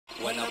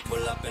When I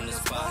pull up in the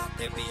spot,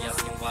 they be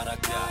asking what I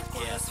got.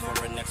 Yes,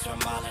 for an extra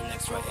mile, an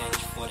extra inch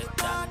for the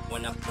dot.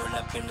 When I pull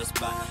up in the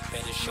spot,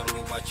 better show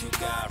me what you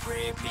got.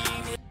 Red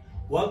beam.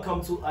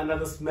 Welcome to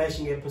another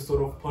smashing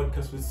episode of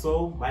Podcast with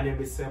Soul. My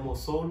name is Samuel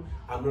Soul.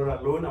 I'm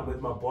not alone. I'm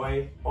with my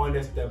boy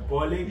Honest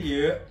Diabolic.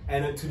 Yeah.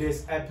 And in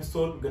today's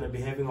episode, we're gonna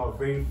be having our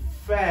very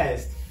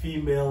first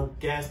female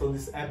guest on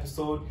this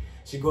episode.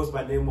 She goes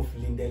by the name of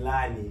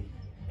Lindelani,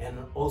 and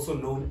also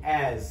known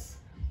as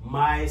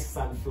My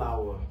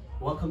Sunflower.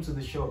 Welcome to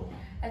the show.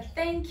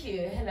 Thank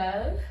you.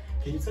 Hello.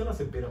 Can you tell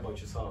us a bit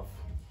about yourself?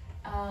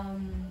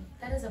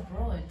 That is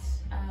abroad.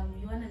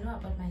 You want to know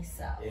about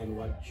myself? And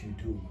what you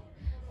do?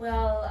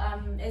 Well,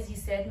 as you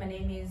said, my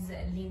name is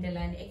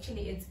Lindelani.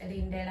 Actually, it's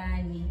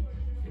Lindelani.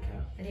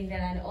 Okay.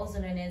 Lindelani, also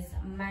known as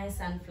My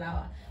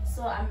Sunflower.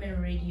 So I'm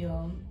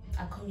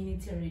a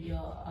community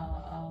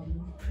radio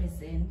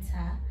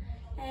presenter,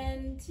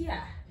 and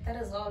yeah, that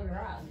is all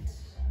around.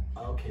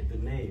 Okay, the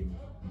name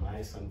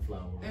My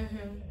Sunflower.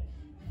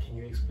 Can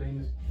you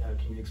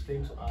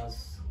explain to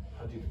us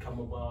how did it come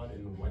about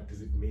and what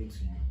does it mean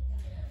to you?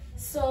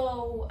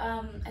 So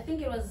I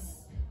think it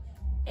was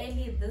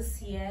early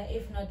this year,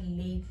 if not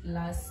late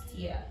last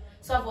year.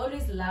 So I've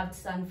always loved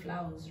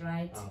sunflowers,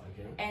 right? Oh,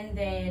 okay. And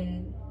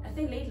then I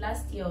think late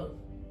last year,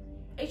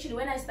 actually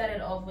when I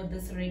started off with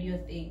this radio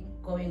thing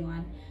going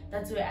on,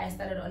 that's where I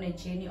started on a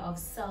journey of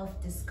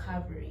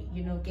self-discovery,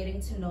 you know, getting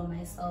to know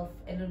myself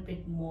a little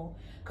bit more,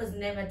 because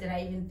never did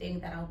I even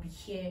think that I'll be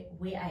here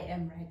where I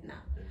am right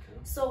now. Okay.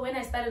 So when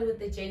I started with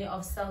the journey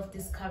of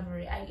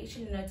self-discovery, I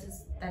actually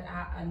noticed that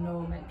I know,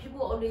 man,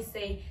 people always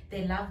say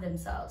they love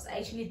themselves. I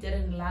actually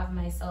didn't love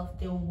myself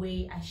the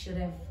way I should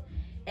have.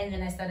 And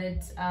then I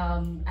started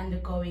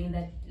undergoing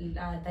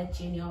that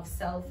journey of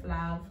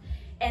self-love,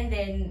 and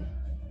then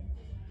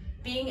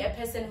being a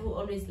person who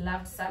always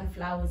loved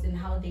sunflowers and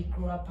how they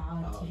grew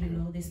about, you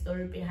know, the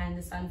story behind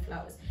the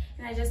sunflowers.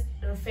 And I just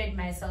referred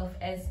myself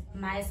as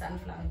My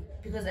Sunflower,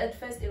 because at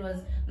first it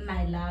was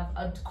my love.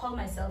 I'd call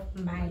myself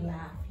my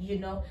love, you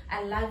know.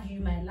 I love you,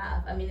 my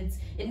love. I mean,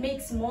 it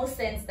makes more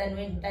sense than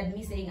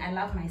me saying I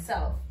love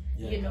myself.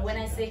 Yeah, you know, when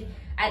I say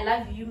I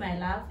love you, my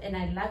love, and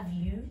I love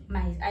you,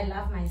 I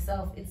love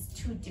myself, it's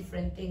two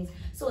different things.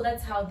 So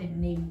that's how the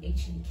name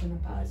actually came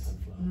about.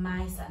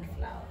 My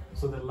Sunflower.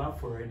 So the love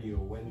for radio,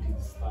 when did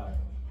it start?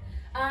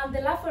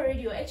 The love for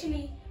radio,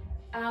 actually,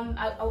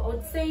 I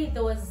would say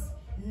there was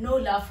no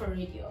love for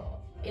radio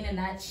in a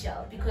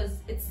nutshell, because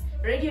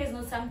radio is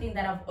not something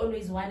that I've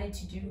always wanted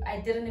to do. I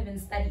didn't even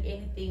study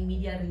anything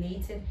media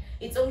related.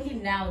 It's only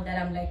now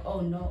that I'm like,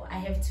 oh no, I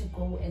have to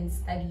go and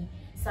study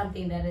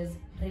something that is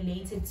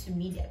related to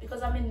media,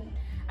 because I'm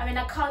an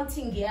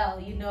accounting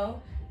girl, you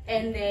know.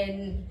 And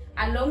then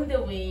along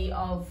the way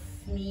of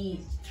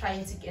me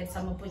trying to get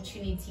some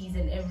opportunities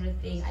and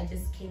everything, I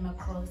just came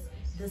across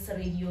this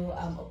radio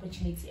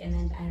opportunity, and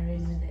then I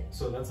ran with it.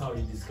 So that's how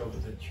you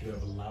discovered that you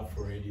have a love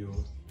for radio.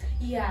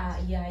 Yeah,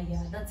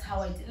 that's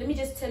how I did. Let me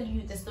just tell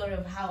you the story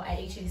of how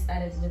I actually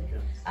started with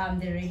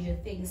the radio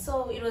thing.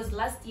 So it was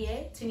last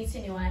year,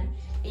 2021,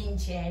 in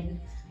Jan.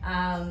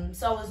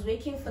 So I was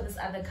working for this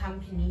other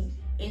company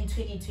in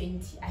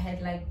 2020. I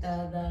had like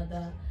I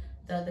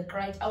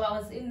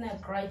was in a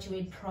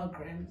graduate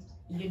program,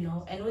 you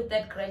know. And with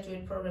that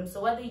graduate program,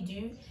 so what they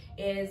do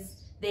is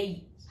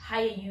they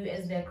hire you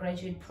as their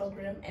graduate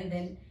program, and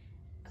then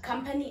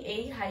company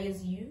A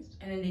hires you,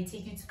 and then they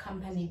take you to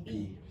company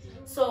B.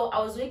 So I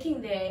was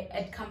working there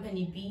at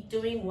company B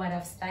doing what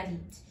I've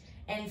studied,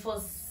 and for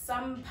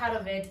some part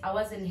of it I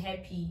wasn't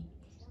happy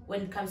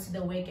when it comes to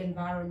the work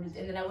environment.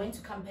 And then I went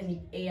to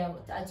company A.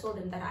 I told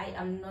them that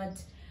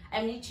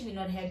I'm literally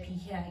not happy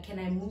here. Can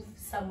I move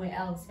somewhere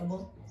else?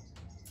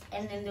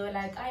 And then they were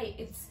like,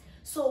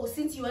 so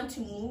since you want to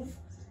move,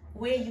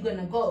 where are you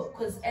gonna go?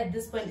 Because at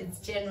this point it's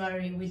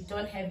January, we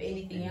don't have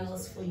anything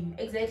else for you.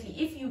 Exactly.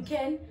 If you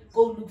can,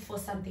 go look for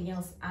something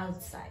else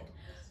outside.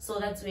 So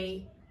that's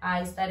where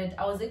I started.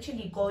 I was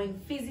actually going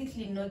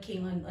physically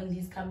knocking on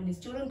these companies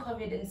during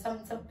COVID, and some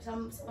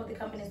of the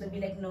companies would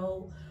be like,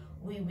 no,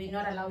 we're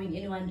not allowing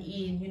anyone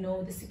in, you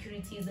know, the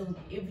securities will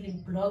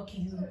even block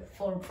you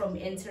from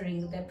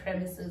entering their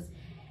premises.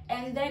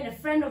 And then a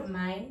friend of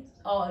mine,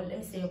 or let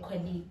me say a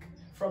colleague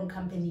from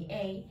company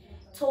A,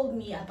 told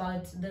me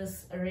about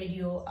this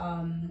radio,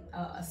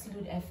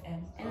 Sloot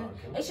FM. And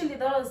actually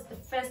that was the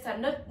first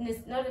time, not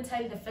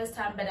entirely the first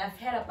time, but I've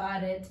heard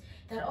about it,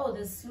 that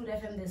there's Sloot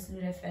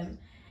FM.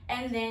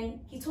 And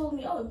then he told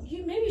me,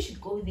 maybe you should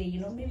go there,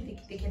 you know, maybe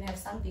they can have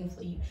something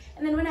for you.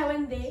 And then when I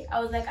went there, I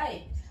was like,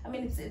 I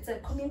mean, it's a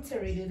community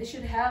radio. They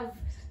should have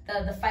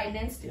the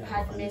finance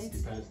department.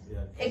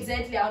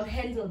 Exactly, I'll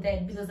handle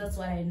that, because that's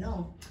what I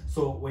know.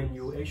 So when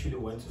you actually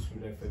went to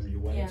Sloot FM, you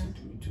wanted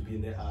to be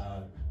in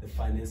the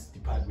finance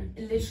department.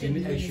 Literally, you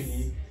didn't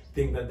actually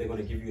think that they're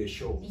going to give you a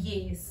show.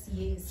 Yes.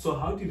 So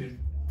how did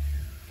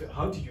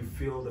you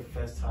feel the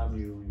first time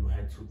you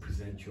had to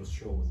present your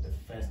show, the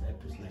first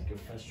episode, like your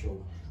first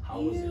show? How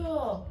was it?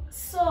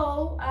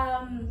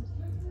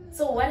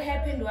 So what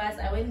happened was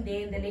I went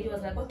there, and the lady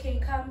was like, okay,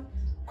 come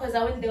because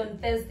I went there on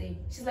Thursday.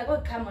 She's like,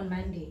 oh, come on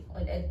Monday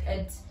at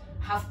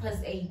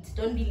 8:30.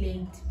 Don't be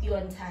late, be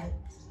on time.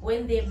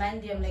 When there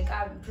Monday, I'm like,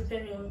 I'm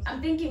preparing.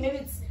 I'm thinking maybe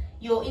it's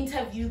your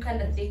interview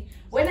kind of thing.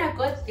 When I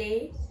got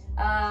there,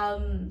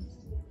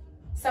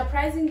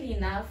 surprisingly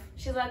enough,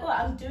 she's like, oh,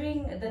 I'm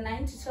doing the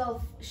 9 to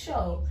 12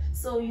 show,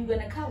 so you're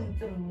gonna come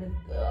through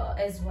with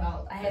as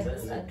well. I had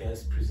as a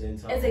guest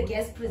presenter. As a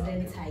guest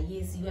presenter, okay.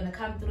 Yes, you're gonna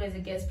come through as a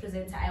guest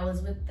presenter. I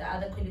was with the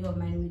other colleague of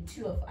mine, with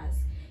 2 of us.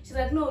 She's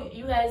like, no,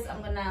 you guys,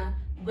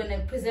 we're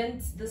gonna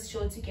present this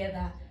show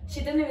together.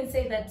 She didn't even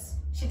say that.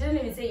 She didn't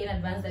even say in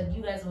advance that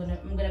you guys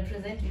I'm gonna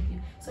present with you.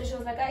 So she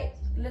was like,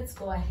 let's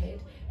go ahead.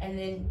 And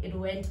then it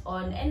went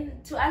on.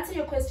 And to answer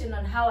your question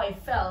on how I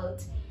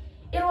felt,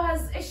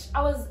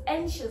 I was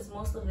anxious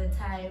most of the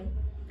time,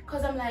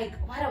 because I'm like,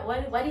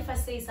 what if I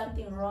say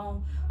something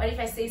wrong? What if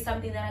I say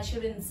something that I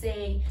shouldn't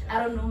say?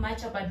 I don't know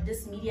much about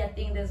this media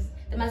thing. There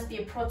must be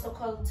a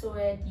protocol to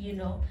it, you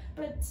know.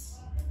 But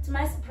to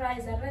my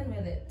surprise, I ran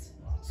with it.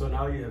 So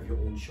now you have your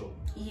own show?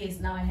 Yes,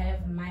 now I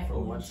have my own show.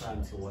 From what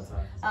time to what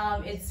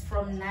time? It's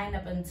from 9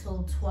 up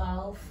until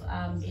 12.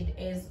 It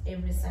is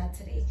every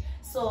Saturday.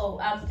 So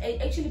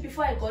actually,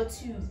 before I got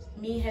to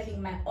me having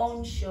my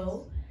own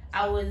show,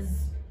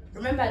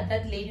 remember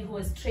that lady who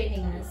was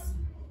training us,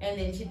 and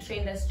then she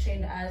trained us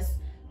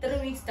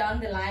 3 weeks down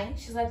the line.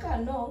 She's like, oh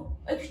no,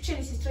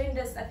 actually she trained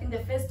us, I think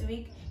the first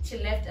week she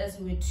left us,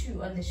 we were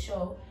 2 on the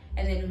show,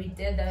 and then we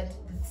did that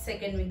the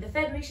second week. The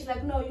third week she's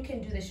like, no, you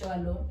can do the show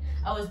alone.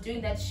 I was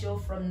doing that show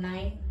from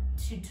 9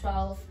 to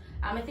 12.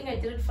 I think I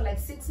did it for like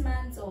 6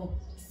 months or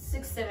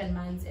 6-7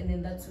 months, and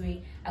then that's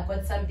way I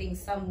got something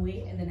some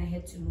way, and then I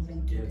had to move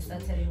into the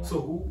Saturday one.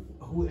 So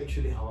who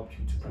actually helped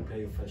you to prepare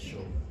your first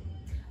show?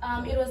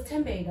 It was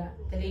Tembega,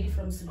 the lady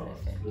from Super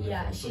FM.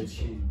 Yeah, so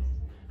she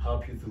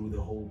helped you through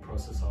the whole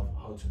process of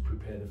how to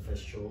prepare the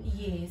first show?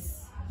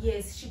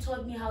 Yes, she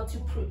taught me how to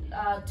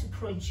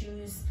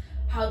produce,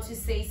 how to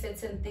say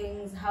certain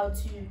things, how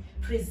to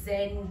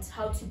present,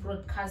 how to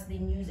broadcast the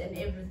news and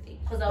everything.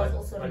 Because I was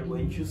also. But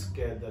weren't you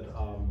scared that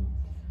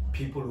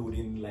people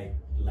wouldn't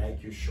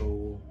like your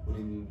show,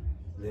 wouldn't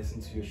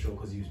listen to your show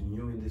because you're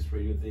new in this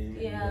radio thing,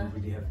 and you don't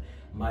really have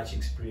much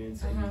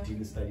experience, and you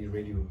didn't study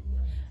radio?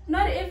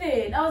 Not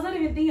even. I was not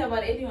even thinking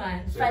about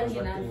anyone. So funny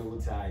enough.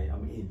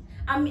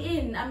 I'm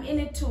in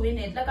it to win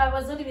it. Like, I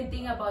was not even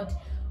thinking about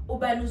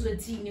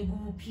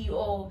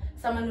or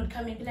someone would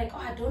come and be like, oh,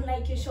 I don't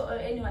like your show, or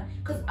anyone.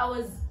 Because I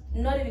was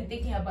not even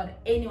thinking about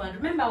anyone.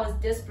 Remember, I was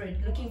desperate,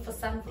 looking for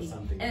something.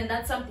 And then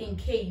that something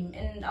came,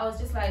 and I was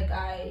just like,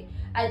 I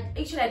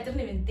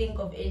didn't even think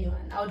of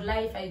anyone. I would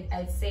lie if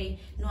I'd say,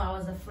 no, I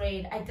was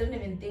afraid. I didn't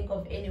even think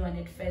of anyone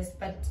at first.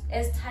 But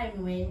as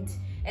time went,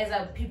 as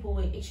people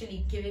were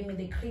actually giving me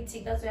the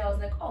critique, that's why I was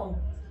like, oh,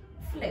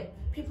 flip.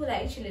 People are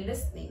actually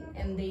listening,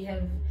 and they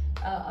have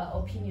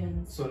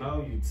opinions. So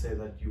now you'd say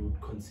that you would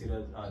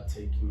consider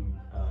taking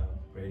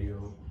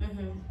radio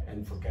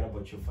and forget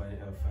about your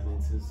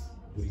finances?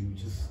 Will you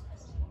just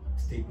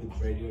stick with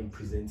radio and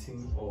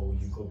presenting, or will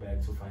you go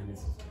back to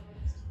finances?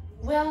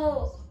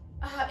 Well,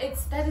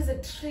 that is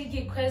a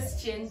tricky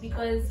question,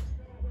 because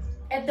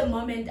at the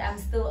moment I'm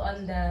still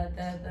on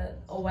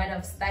or what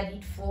I've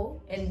studied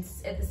for, and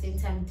at the same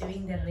time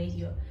doing the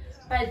radio.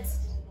 But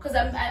because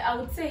I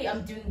would say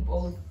I'm doing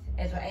both.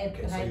 Okay,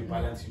 so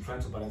you're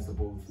trying to balance the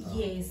both.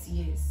 Yes,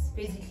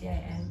 basically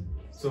I am.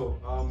 So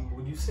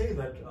would you say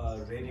that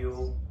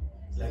radio,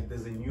 like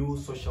there's a new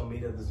social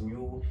media, there's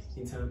new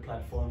internet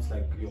platforms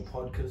like your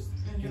podcast,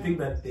 do you think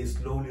that they're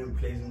slowly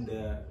replacing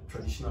the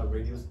traditional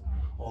radios,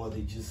 or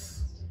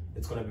it's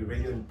going to be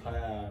radio and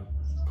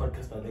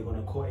podcast that they're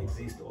going to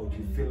coexist, or do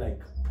you feel like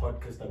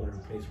podcasts are going to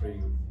replace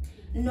radio?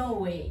 No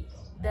way.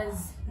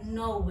 There's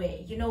no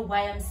way. You know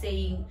why I'm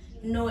saying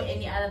no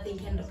any other thing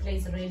can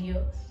replace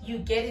radio? You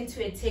get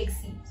into a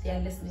taxi, they are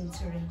listening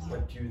to radio.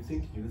 But do you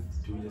think youth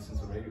do listen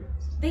to radio?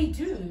 They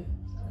do.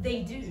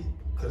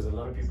 Because a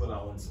lot of people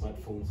are on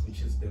smartphones,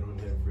 which is they don't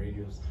have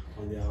radios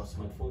on their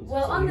smartphones.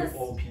 Well, so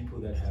all people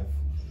that have.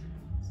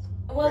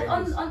 Well,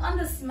 on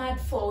the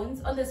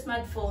smartphones,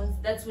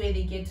 that's where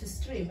they get to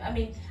stream. I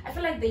mean, I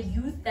feel like the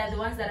youth, they're the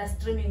ones that are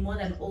streaming more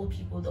than old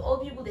people. The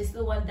old people, they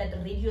still want that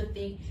radio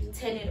thing,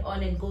 turn it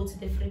on and go to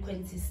the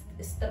frequencies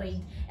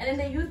straight. And then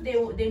the youth,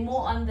 they're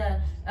more on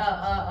the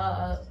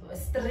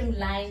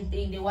streamline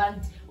thing. They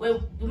want,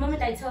 well, the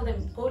moment I tell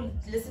them, go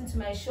listen to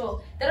my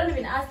show, they don't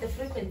even ask the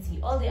frequency.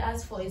 All they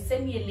ask for is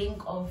send me a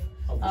link of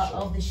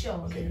the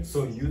show. Okay,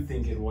 so you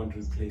think it won't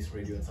replace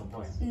radio at some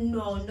point?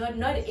 No,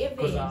 not even.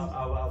 Because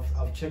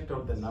I've checked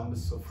out the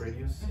numbers of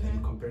radios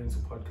and comparing to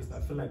podcasts, I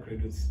feel like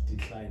radio is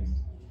declining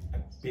a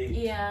bit.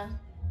 Yeah.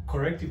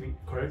 Correct me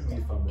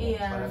if I'm wrong,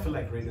 but I feel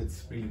like radio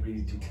is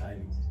really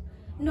declining.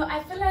 No,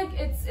 I feel like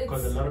it's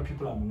because a lot of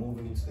people are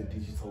moving into the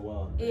digital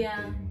world.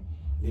 Yeah.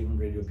 Leaving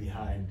radio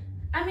behind.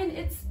 I mean,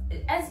 it's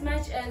as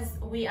much as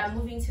we are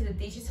moving to the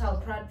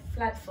digital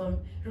platform.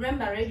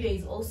 Remember, radio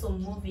is also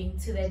moving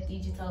to that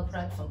digital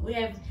platform. We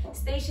have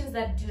stations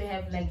that do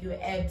have like your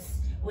apps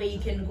where you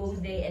can go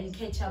there and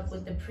catch up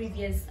with the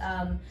previous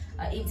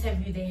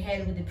interview they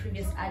had with the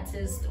previous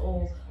artist,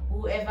 or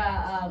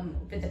whoever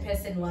the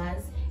person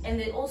was. And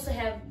they also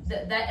have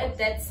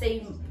that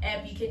same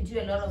app. You can do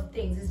a lot of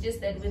things. It's just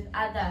that with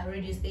other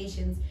radio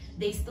stations,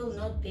 they still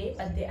not there,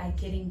 but they are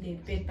getting there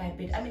bit by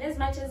bit. I mean, as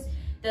much as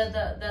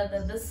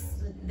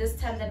this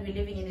time that we're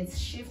living in, it's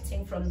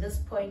shifting from this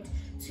point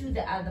to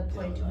the other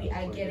point. We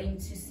are getting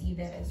to see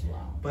that as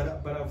well.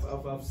 But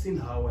I've seen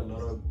how a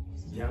lot of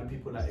young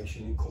people are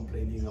actually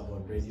complaining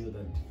about radio,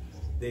 that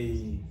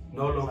they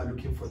no longer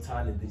looking for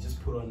talent. They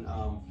just put on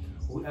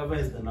whoever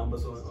has the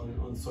numbers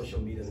on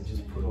social media. They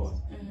just put on.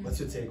 What's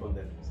your take on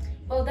that?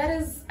 Well, that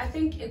is, I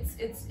think it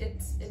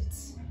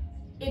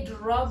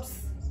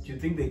robs. Do you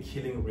think they're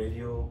killing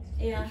radio?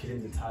 Yeah. They're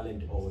killing the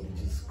talent, or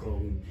they're just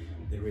growing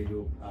the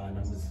radio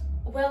numbers?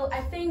 Well,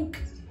 I think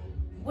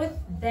with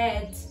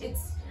that,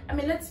 I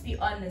mean, let's be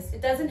honest,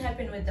 it doesn't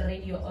happen with the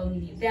radio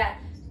only.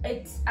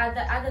 It's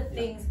other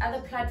things,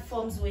 other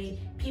platforms where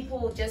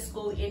people just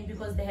go in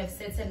because they have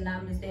certain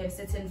numbers, they have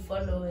certain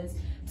followers.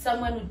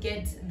 Someone would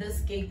get this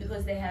gig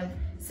because they have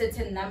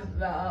certain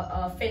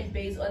fan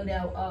base on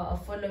their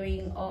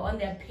following or on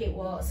their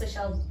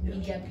social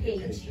media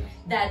page,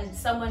 than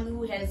someone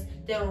who has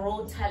the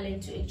raw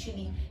talent to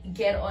actually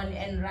get on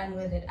and run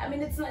with it. I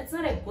mean, it's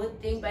not a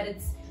good thing, but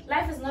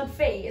life is not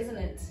fair, isn't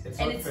it?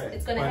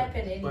 It's gonna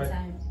happen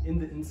anytime. But in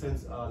the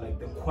instance, like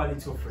the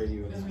quality of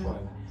radio at this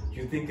point, do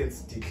you think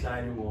it's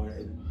declining, or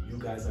you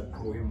guys are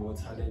growing more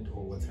talent,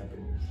 or what's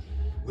happening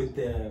with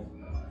the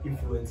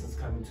influencers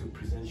coming to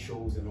present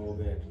shows and all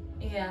that?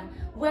 Yeah.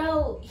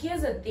 Well,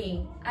 here's the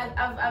thing.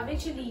 I've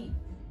actually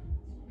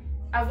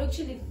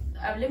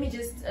let me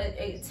just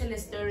tell a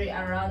story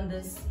around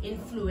this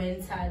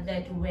influencer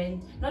that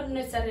went, not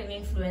necessarily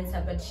an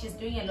influencer, but she's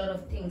doing a lot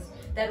of things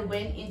that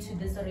went into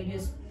this radio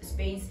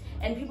space,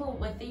 and people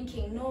were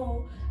thinking,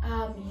 no,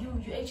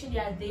 you actually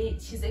are there.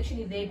 She's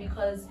actually there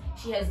because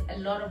she has a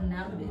lot of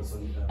numbers.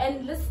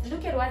 And let's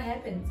look at what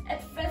happens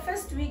at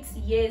first weeks.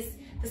 Yes,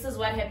 this is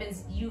what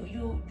happens.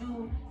 You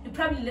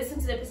probably listen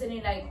to the person and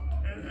you're like,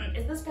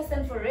 is this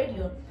person for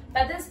radio?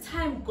 But as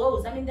time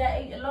goes, I mean, there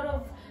are a lot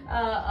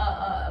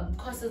of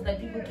courses that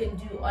people can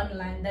do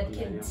online that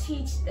can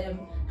teach them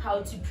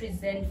how to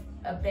present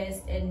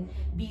best and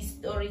be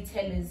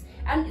storytellers.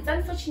 And it's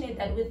unfortunate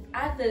that with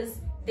others,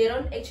 they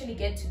don't actually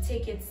get to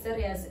take it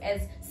serious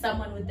as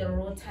someone with the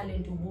raw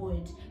talent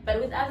would. But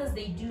with others,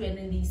 they do, and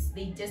then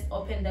they just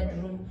open that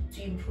room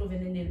to improve,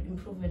 and then they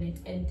improve on it,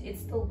 and it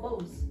still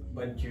goes.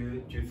 But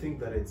do you think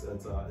that it's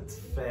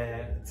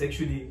fair? It's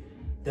actually,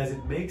 does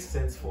it make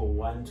sense for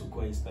one to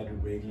go and study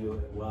radio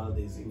while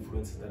there's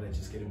influencers that are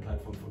just getting the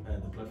platform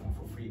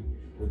for free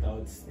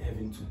without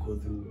having to go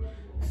through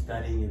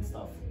studying and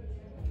stuff?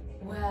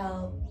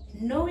 Well,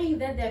 knowing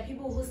that there are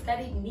people who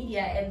studied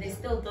media and they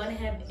still don't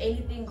have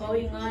anything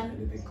going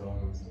on.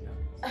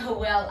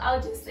 Well,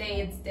 I'll just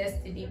say it's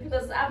destiny,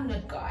 because I'm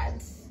not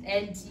God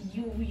and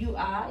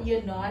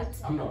you're not.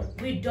 I'm not.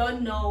 We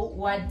don't know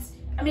what,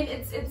 I mean,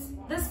 it's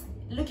this,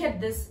 look at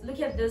this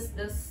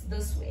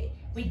way.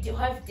 We do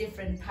have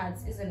different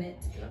paths, isn't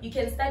it? Yeah. You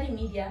can study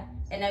media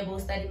and I go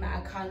study my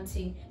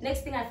accounting.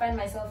 Next thing I find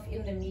myself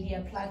in the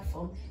media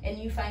platform and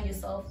you find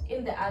yourself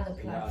in the other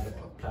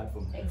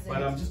platform. Exactly.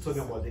 But I'm just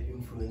talking about the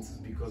influences,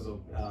 because of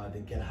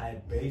they get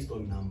hired based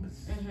on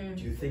numbers.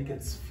 Do you think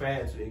it's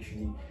fair to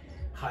actually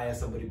hire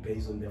somebody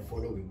based on their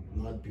following,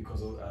 not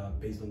because of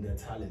based on their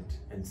talent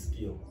and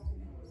skill?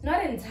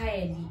 Not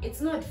entirely.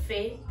 It's not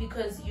fair,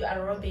 because you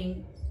are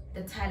robbing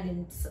the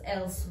talents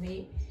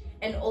elsewhere.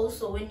 And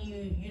also when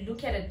you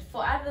look at it,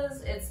 for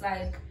others, it's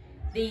like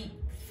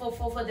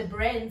for the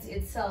brand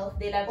itself,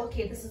 they're like,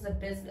 okay, this is a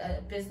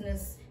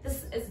business,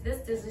 this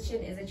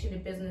decision is actually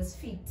business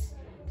fit.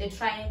 They're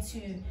trying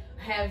to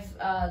have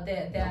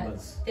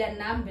their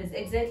numbers,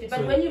 exactly.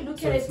 But when you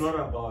look at it, it's not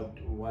about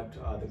what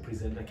the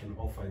presenter can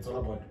offer. It's all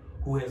about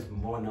who has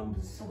more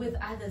numbers. With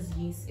others,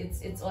 yes,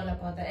 it's all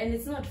about that, and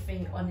it's not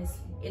fair,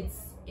 honestly.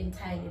 It's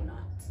entirely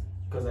not.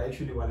 Because I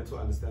actually wanted to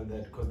understand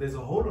that, because there's a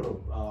whole lot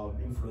of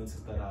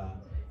influencers that are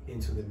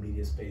into the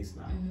media space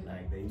now.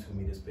 Like, they're into the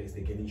media space,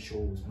 they're getting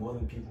shows more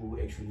than people who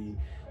actually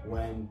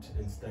went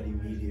and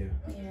studied media.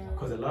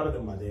 Because a lot of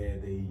them are there,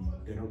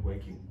 they're not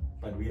working.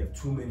 But we have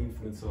too many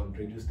influencers on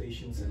radio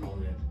stations and all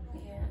that.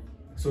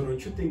 So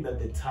don't you think that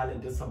the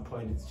talent at some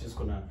point it's just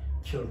gonna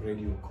kill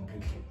radio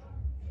completely?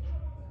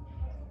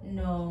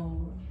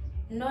 No,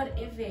 not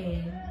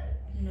even.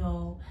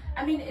 No,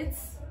 I mean,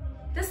 it's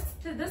this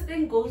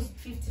thing goes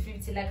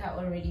 50-50, like I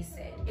already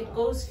said. It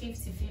goes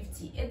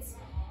 50-50.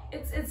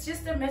 It's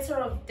just a matter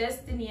of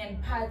destiny and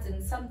paths,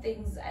 and some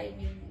things, I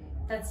mean,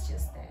 that's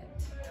just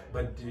that.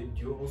 But do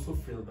you also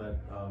feel that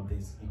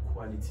there's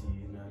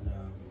equality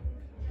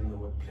in the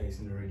workplace,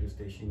 in the radio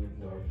station, in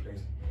the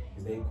workplace?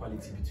 Is there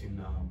equality between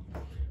male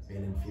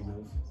and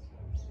females?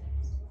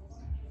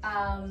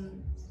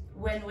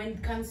 When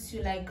it comes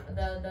to like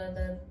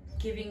the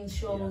giving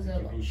shows,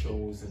 giving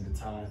shows and the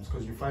times,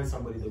 because you find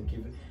somebody they'll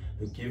give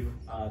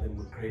them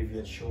a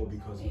graveyard show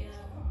because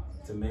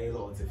it's a male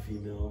or it's a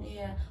female.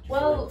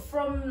 Well,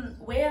 from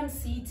where I'm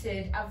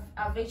seated,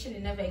 I've actually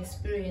never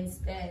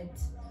experienced that.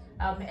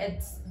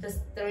 at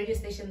the radio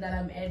station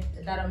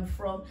that I'm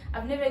from.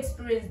 I've never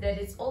experienced that.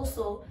 It's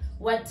also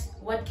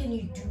what can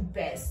you do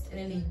best, and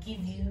then they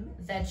give you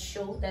that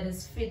show that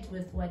is fit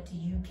with what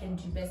you can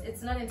do best.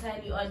 It's not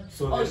entirely on.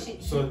 So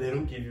they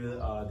don't give you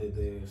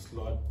the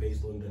slot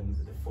based on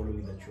the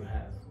following that you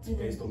have. It's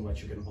based on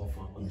what you can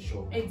offer on the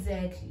show.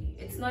 Exactly.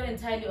 It's not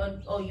entirely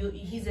on. Oh,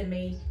 he's a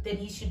male, then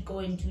he should go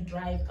and do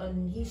drive.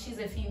 She's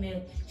a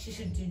female, she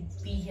should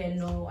be here.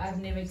 No,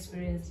 I've never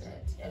experienced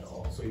that at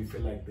all. So you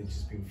feel like they're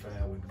just being fair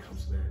when it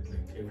comes to that?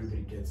 Like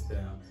everybody gets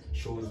their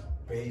shows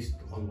based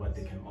on what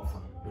they can offer.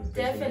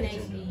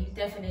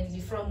 Definitely.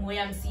 From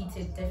where I'm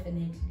seated,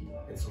 definitely.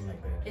 It's not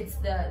like that. It's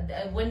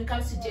the when it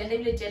comes to gender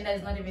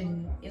is not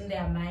even in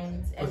their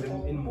minds at all.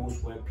 Because in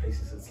most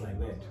workplaces, it's like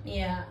that.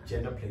 Yeah.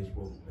 Gender plays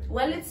role.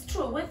 Well, it's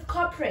true with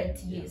corporate.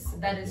 Yes,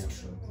 that is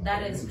true.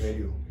 That is true.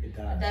 Radio, it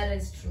does. That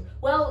is true.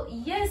 Well,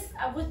 yes,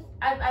 I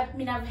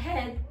mean, I've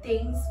heard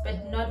things,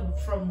 but not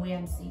from where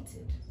I'm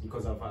seated.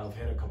 Because I've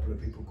heard a couple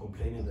of people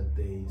complaining that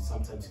they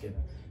sometimes get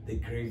the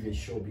gravy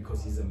show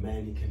because he's a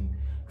man, he can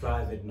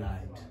drive at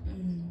night.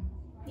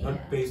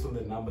 Not based on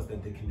the numbers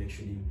that they can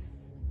actually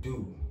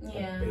do, but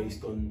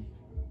based on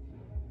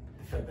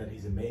the fact that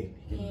he's a male,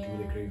 he can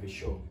do the gravy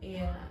show.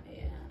 Yeah,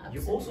 absolutely.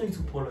 You're also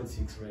into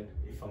politics, right?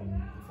 If I'm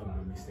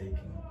not mistaken.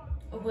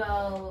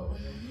 Well,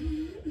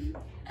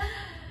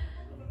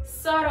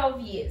 sort of,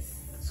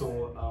 yes. So,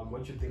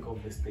 what do you think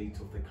of the state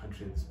of the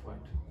country at this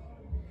point?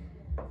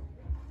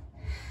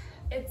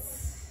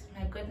 It's,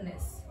 my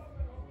goodness.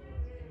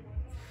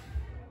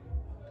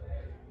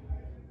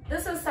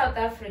 This is South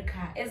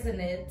Africa, isn't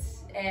it?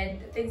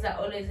 And things are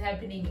always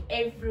happening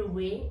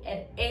everywhere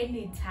at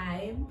any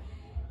time.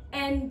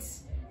 And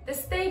the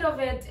state of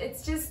it,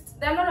 it's just,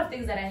 there are a lot of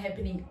things that are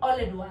happening all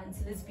at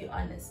once, let's be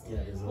honest.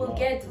 Yeah, we'll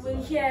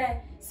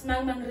hear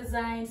Smangmang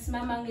resign,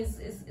 Smangmang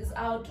is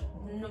out,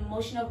 no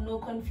motion of no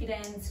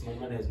confidence.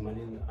 Smangmang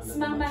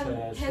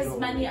has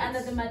money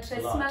under the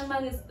mattress.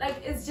 Smangmang is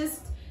like, it's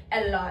just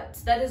a lot.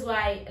 That is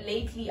why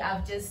lately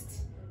I'm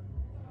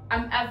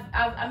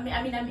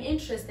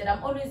interested.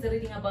 I'm always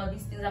reading about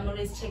these things. I'm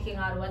always checking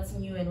out what's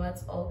new and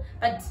what's all.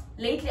 But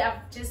lately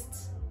I've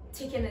just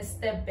taken a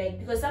step back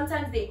because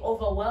sometimes they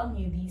overwhelm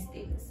you, these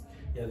things.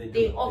 Yeah,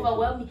 they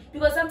overwhelm me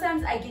because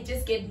sometimes I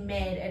just get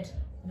mad at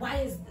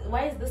why is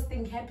this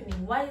thing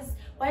happening? Why is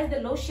the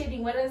load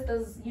shedding? What is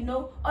this? You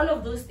know, all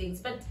of those things.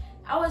 But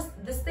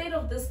the state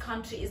of this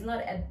country is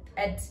not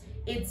at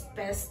its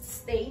best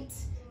state.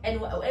 And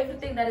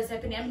everything that is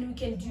happening, I mean, we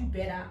can do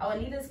better. Our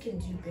leaders can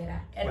do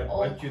better at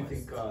all. What do you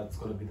think it's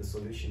going to be the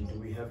solution? Do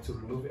we have to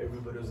remove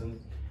everybody who's in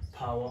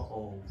power,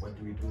 or what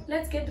do we do?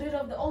 Let's get rid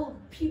of the old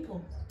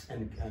people.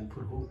 And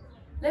put who?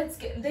 Let's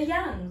get the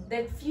young,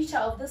 the future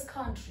of this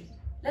country.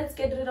 Let's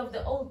get rid of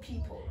the old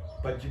people.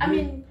 But do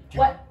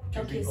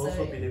you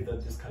also believe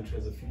that this country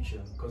has a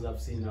future? Because I've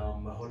seen a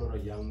whole lot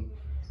of young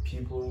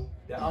people,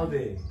 they're out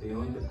there, they're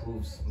on the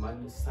grooves.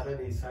 Monday,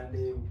 Saturday,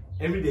 Sunday,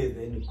 every day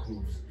they're in the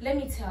grooves. Let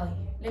me tell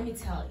you.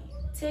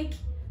 Take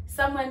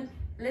someone,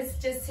 let's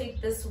just take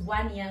this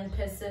one young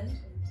person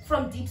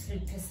from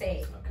Diepsloot per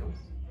se. Okay.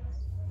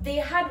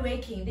 They're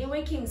hardworking, they're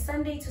working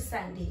Sunday to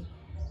Sunday.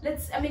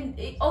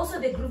 Also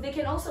the groove, they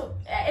can also,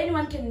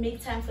 anyone can make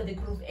time for the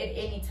groove at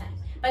any time.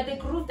 But the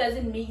groove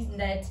doesn't mean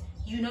that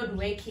you're not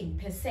working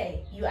per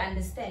se, you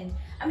understand?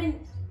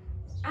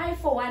 I,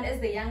 for one,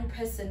 as the young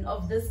person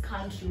of this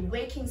country,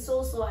 working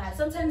so hard.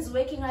 Sometimes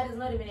working hard is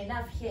not even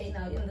enough here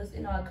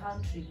in our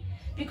country,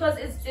 because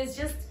it's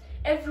just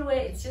everywhere.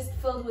 It's just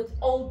filled with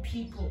old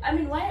people.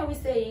 Why are we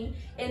saying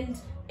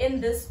in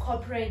this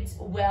corporate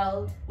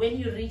world, when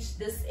you reach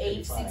this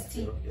age,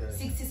 60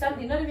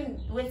 something, not even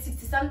when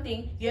 60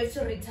 something, you have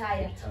to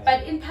retire.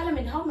 But in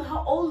Parliament,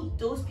 how old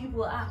those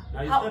people are?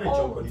 Now, it's not a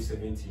joke when you're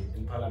 70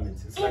 in Parliament.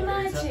 It's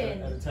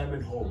imagine like a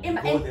retirement home.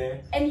 Go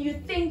there, and you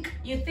think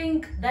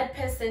that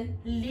person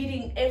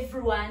leading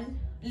everyone,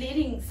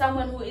 leading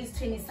someone who is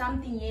 20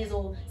 something years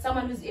old,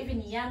 someone who's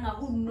even younger,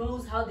 who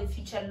knows how the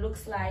future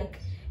looks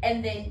like,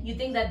 and then you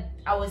think that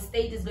our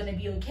state is going to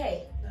be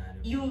okay.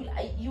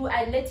 You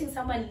are letting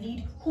someone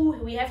lead who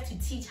we have to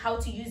teach how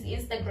to use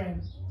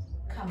Instagram.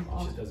 Come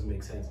on. It just doesn't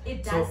make sense.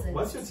 It doesn't. So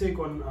what's your take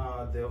on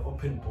the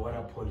open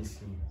border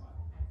policy?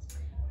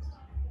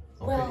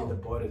 Opening the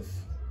borders.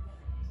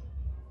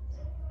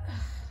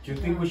 Do you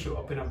think we should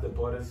open up the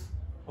borders,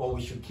 or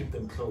we should keep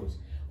them closed?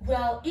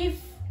 Well, if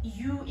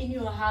you in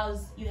your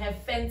house, you have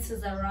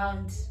fences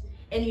around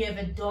and you have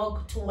a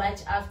dog to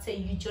watch after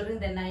you during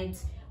the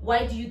night,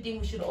 why do you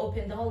think we should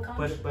open the whole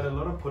country? But a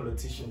lot of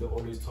politicians, they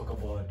always talk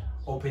about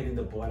opening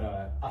the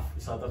border.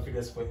 South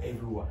Africa's for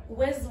everyone.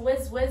 Where's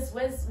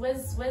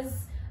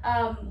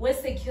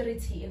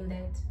security in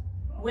that?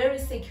 Where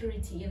is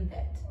security in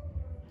that?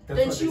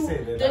 That's what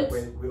they say. That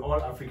when we're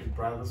all African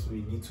brothers,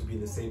 we need to be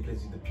in the same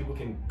place. The people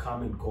can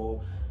come and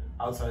go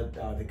outside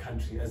the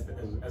country as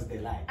they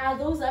like. Are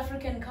those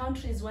African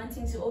countries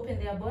wanting to open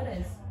their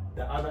borders?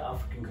 The other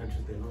African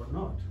countries, they're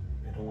not.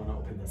 They don't want to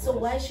open their borders. So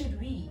why should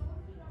we?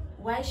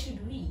 Why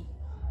should we?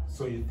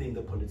 So you think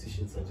the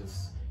politicians are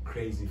just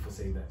crazy for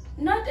saying that?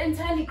 Not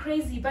entirely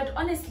crazy, but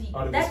honestly,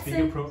 Or that's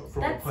speaking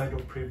from a point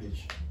of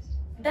privilege.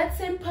 that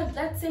same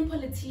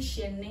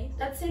politician,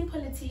 that same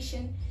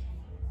politician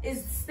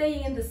is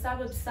staying in the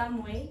suburbs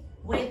somewhere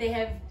where they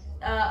have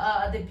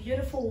the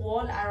beautiful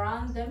wall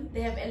around them.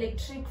 They have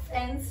electric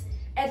fence.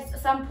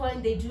 At some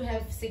point, they do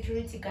have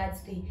security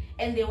guards there,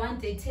 and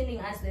they're telling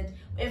us that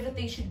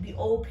everything should be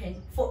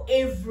open for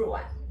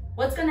everyone.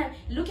 What's gonna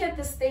look at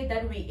the state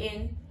that we're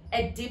in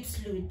at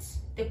Diepsloot,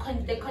 the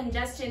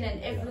congestion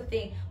and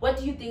everything. What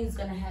do you think is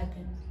gonna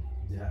happen?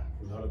 Yeah,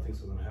 a lot of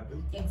things are gonna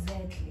happen.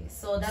 Exactly.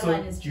 So that So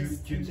one is do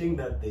just. you think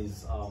that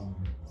there's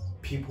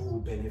people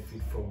who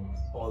benefit from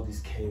all this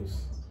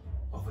chaos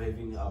of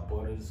having our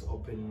borders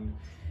open,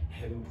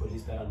 having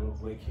police that are not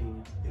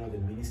working, you know, the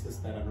ministers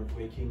that are not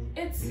working?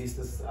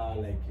 Ministers are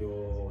like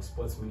your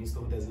sports minister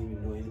who doesn't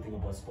even know anything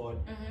about sport.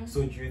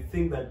 So do you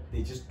think that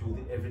they just do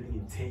everything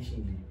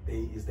intentionally?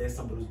 Is there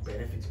somebody who's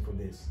benefiting from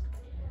this?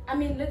 I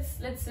mean, let's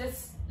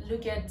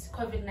look at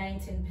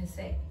COVID-19 per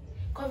se.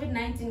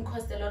 COVID-19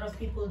 cost a lot of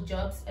people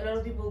jobs. A lot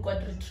of people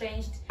got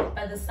retrenched, but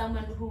there's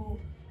someone who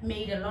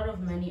made a lot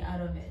of money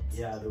out of it.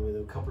 Yeah, there were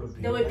a couple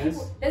of There were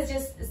people. Let's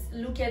just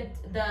look at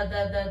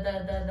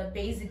the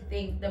basic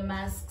thing, the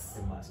masks.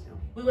 The mask, yeah.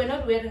 We were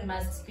not wearing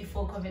masks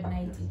before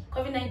COVID-19.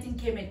 COVID-19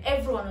 came in,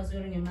 everyone was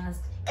wearing a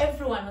mask.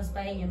 Everyone was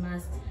buying a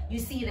mask. You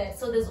see that.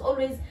 So there's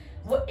always,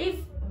 if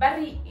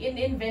Barry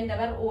in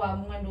vendor,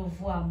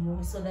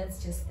 so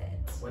that's just that.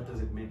 What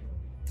does it mean?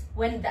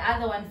 When the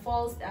other one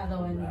falls, the other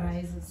one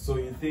rises. So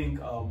you think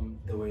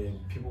there were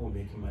people were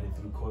making money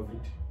through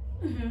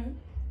COVID?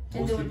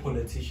 Mostly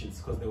politicians,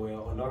 because there were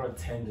a lot of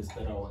tenders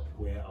that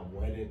were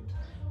awarded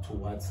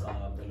towards a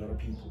lot of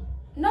people.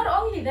 Not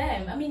only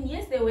them. I mean,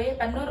 yes, they were,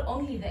 but not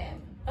only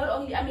them. Not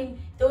only, I mean,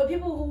 there were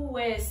people who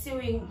were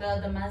sewing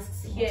the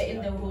masks here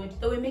in the hood.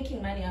 They were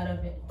making money out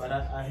of it. But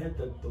I heard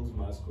that those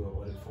masks were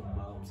ordered from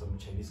some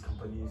Chinese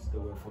companies. They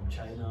were from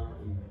China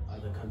and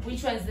other countries.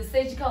 Which ones? The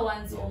surgical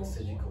ones? Yeah, or? the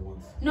surgical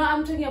ones. No,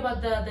 I'm talking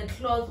about the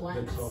cloth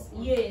ones. The cloth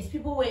ones. Yes,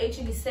 people were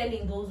actually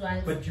selling those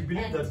ones. But do you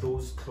believe that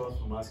those cloth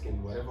masks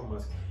and whatever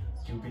mask,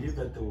 do you believe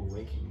that they were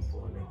working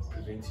for like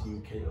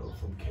preventing you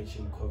from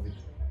catching COVID?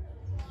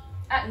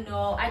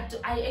 No, I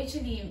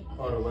actually.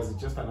 Or was it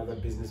just another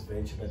business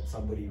venture that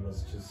somebody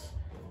was just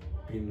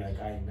being like,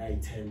 I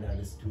tender,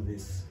 let's do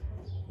this?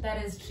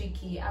 That is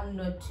tricky. I'm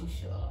not too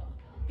sure,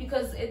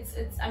 because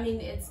I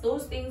mean, it's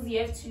those things you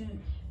have to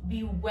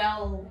be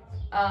well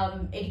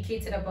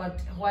educated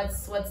about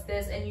what's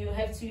this, and you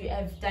have to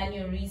have done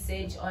your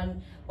research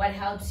on what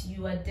helps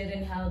you, what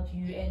didn't help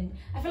you. And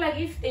I feel like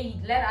if they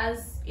let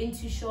us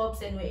into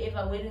shops and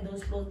wherever wearing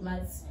those cloth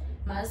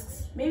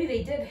masks, maybe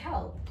they did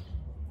help.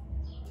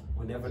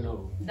 We'll never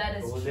know. That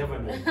is we'll true. never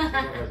know. We'll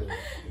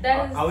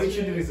never know. I'll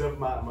actually reserve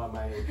my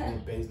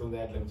opinion based on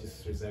that. Let me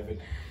just reserve it.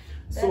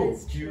 So,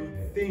 do you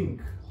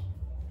think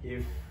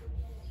if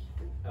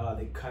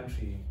the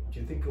country, do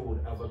you think it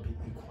would ever be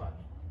equal?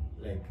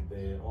 Like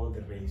all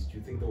the race, do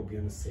you think they will be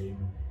on the same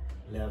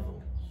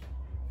level?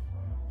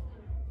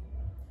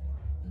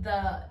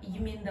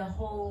 You mean the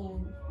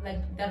whole,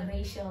 like the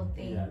racial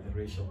thing? Yeah, the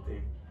racial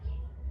thing.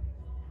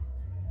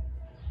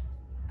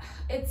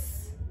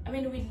 I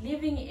mean, we're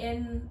living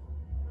in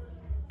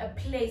a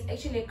place,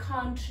 actually a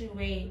country,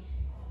 where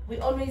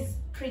we're always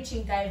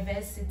preaching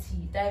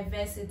diversity.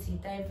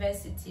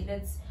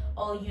 Let's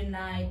all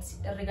unite,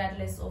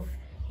 regardless of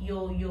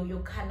your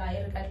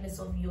color, regardless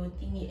of your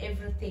thingy,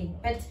 everything.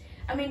 But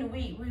I mean,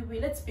 we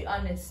let's be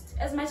honest.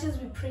 As much as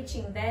we're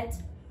preaching that,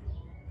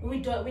 we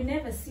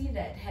never see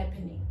that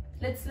happening.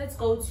 Let's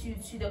go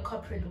to the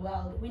corporate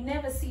world. We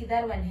never see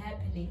that one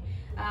happening,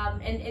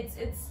 and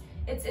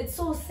it's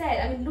so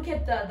sad. I mean, look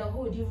at the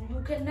hood.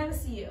 You can never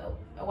see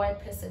a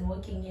white person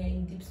working here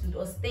in Diepsloot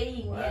or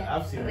staying here.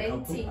 I've seen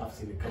renting. I've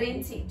seen a couple.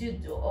 Renting.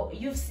 Dude,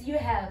 you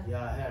have.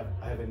 Yeah, I have.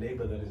 I have a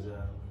neighbor that is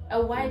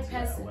a white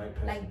person,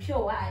 like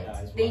pure white.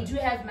 Yeah, they white. Do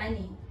have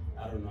money.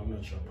 I don't know. I'm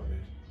not sure about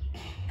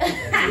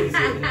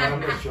it. I'm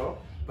not sure,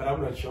 but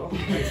I'm not sure. But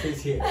it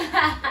stays here.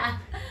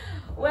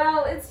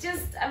 Well, it's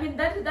just. I mean,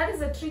 that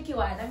is a tricky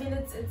one. I mean,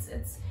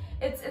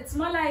 it's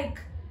more like.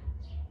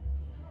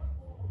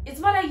 It's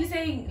more like you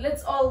saying,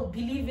 let's all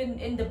believe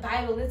in the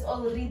Bible, let's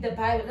all read the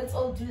Bible, let's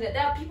all do that.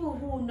 There are people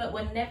who will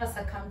never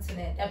succumb to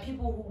that. There are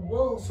people who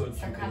will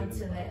succumb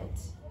to that.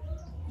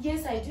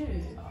 Yes, I do.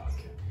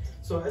 Okay.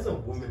 So as a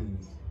woman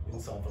in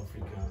South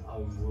Africa,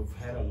 we've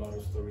had a lot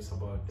of stories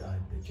about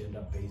the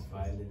gender-based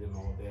violence and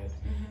all that.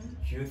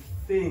 Do you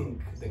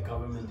think the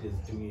government is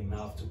doing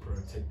enough to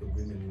protect the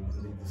women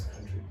in this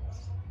country?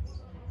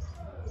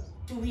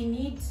 Do we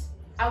need...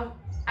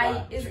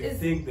 do you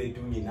think they're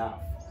doing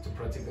enough to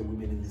protect the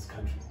women in this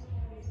country?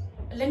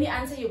 Let me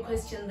answer your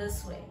question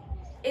this way.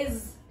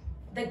 Is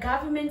the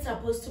government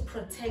supposed to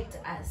protect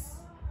us?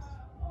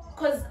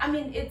 Because I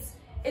mean,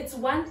 it's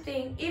one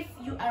thing if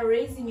you are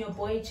raising your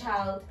boy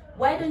child,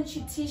 why don't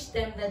you teach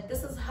them that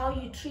this is how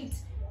you treat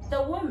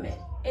the woman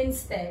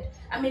instead?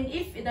 I mean,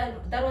 if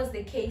that was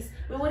the case,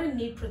 we wouldn't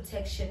need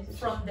protection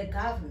from the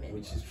government.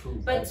 Which is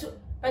true. But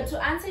But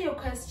to answer your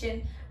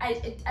question, I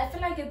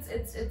feel like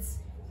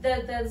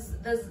there's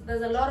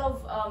a lot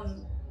of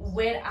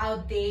word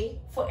out there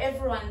for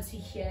everyone to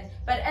hear.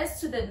 But as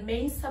to the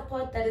main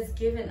support that is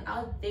given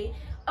out there,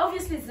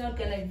 obviously it's not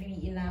gonna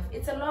be enough.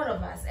 It's a lot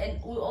of us,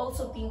 and we're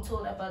also being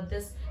told about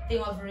this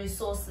thing of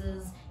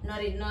resources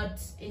not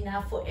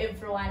enough for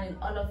everyone and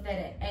all of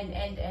that,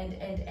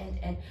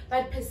 and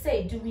but per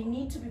se, do we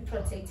need to be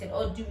protected,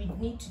 or do we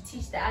need to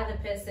teach the other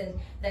person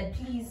that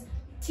please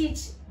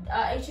teach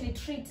actually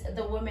treat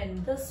the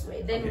women this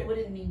way? Then we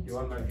wouldn't need you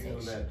want my view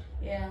on that?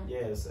 Yeah.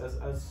 Yes,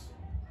 as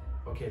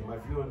okay, my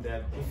view on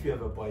that, if you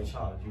have a boy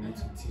child, you need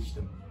to teach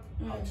them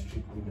how to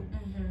treat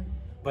women.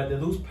 But there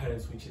are those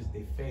parents which is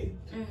they failed.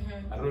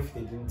 I don't know if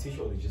they didn't teach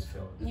or they just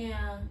failed.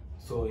 Yeah.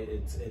 So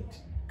it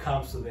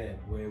comes to that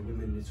where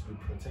women need to be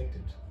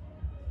protected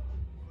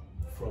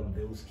from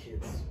those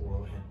kids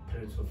or had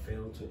parents who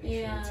failed to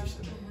actually teach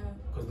them.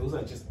 Because those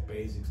are just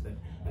basics that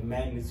a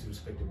man needs to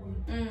respect a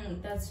woman.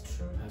 That's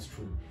true. That's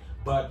true.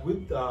 But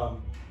with the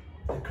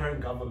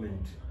current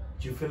government,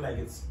 do you feel like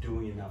it's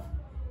doing enough?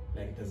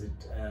 Like, does it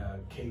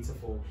cater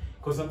for?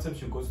 Because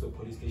sometimes you go to the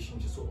police station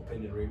just to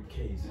open a rape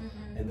case,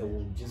 and they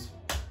will just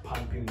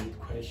pump you with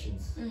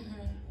questions.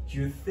 Do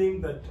you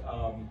think that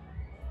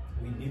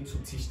we need to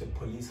teach the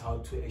police how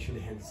to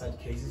actually handle such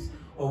cases,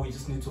 or we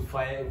just need to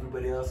fire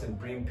everybody else and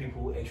bring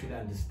people who actually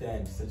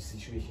understand such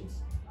situations?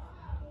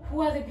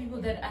 Who are the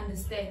people that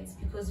understands?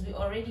 Because we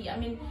already, I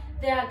mean,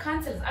 there are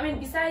councils. I mean,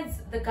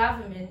 besides the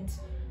government,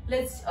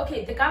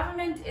 the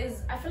government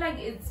is, I feel like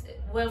it's,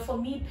 well, for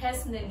me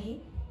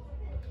personally,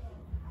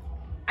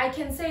 I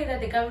can say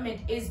that the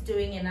government is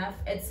doing enough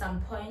at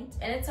some point,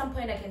 and at some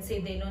point I can say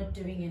they're not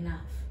doing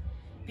enough,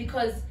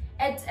 because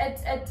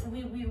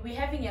we're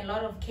having a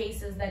lot of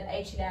cases that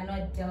actually are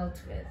not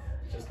dealt with.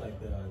 Just like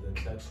the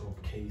tax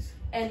rope case.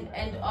 And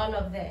all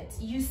of that.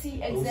 You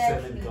see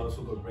exactly. Those 7 girls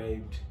who got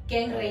raped.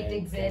 Gang raped,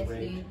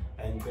 exactly.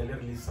 And they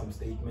released some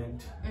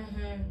statement,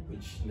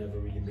 which never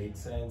really made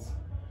sense.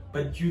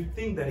 But do you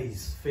think that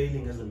he's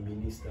failing as a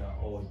minister,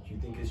 or do you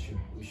think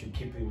we should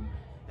keep him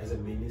as a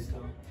minister?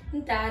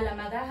 Mdala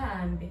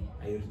makahambe.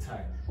 Are you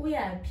retired?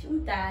 Uyaphi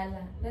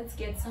mdala. Let's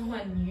get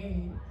someone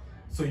new.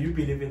 So you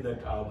believe in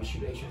that we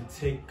should actually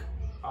take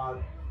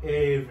out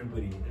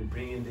everybody and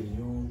bring in the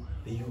youth?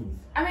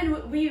 I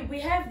mean, we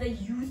have the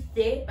youth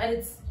there, but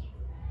it's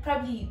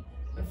probably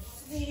a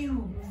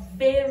few,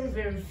 very,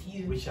 very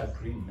few. Which are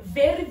green.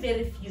 Very,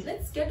 very few.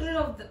 Let's get rid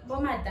of the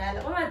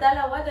Bomadala.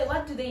 Bomadala,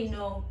 what do they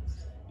know?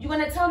 You're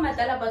gonna tell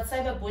Madala about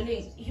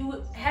cyberbullying.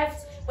 You have,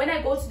 when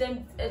I go to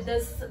them,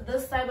 this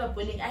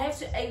cyberbullying, I have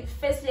to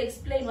firstly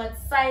explain what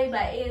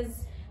cyber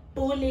is,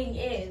 bullying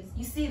is.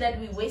 You see that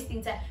we're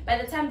wasting time. By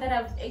the time that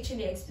I've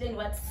actually explained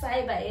what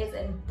cyber is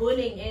and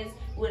bullying is,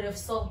 we would have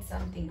solved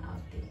something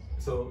out there.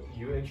 So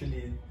you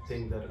actually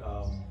think that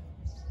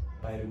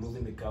by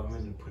removing the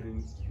government and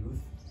putting youth,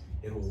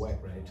 it will work,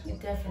 right? Yeah,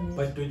 definitely.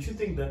 But don't you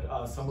think that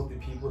some of the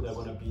people that are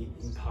going to be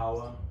in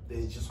power,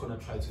 they're just going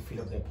to try to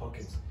fill up their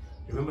pockets?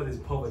 Remember, there's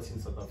poverty in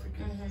South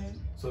Africa.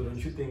 So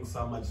don't you think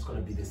some are just going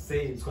to be the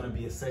same? It's going to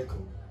be a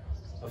cycle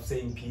of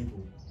same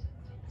people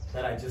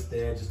that are just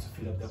there just to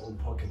fill up their own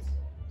pockets.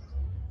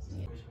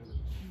 Yeah.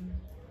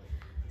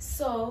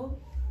 So,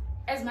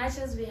 as much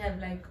as we have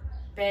like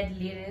bad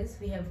leaders,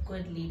 we have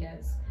good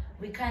leaders.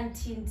 We can't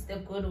tint the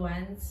good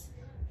ones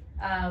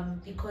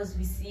because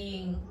we're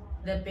seeing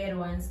the bad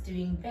ones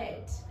doing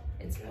bad.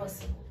 It's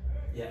possible.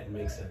 Yeah, it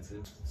makes sense.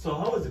 So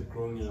how was it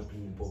growing up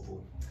in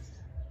Limpopo?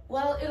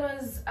 Well, it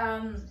was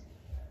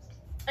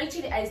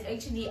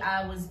actually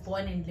I was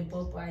born in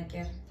Limpopo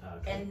again,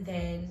 and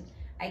then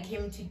I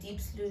came to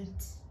Diepsloot.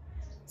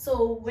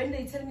 So when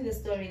they tell me the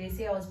story, they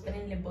say I was born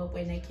in Limpopo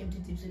and I came to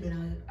Diepsloot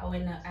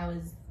when I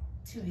was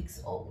 2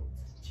 weeks old.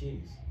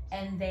 Jeez.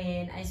 And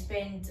then I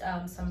spent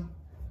some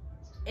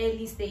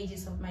early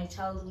stages of my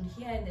childhood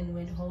here, and then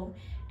went home,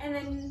 and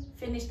then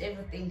finished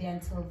everything there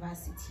until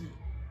varsity.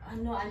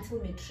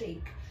 Until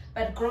matric.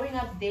 But growing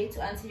up there,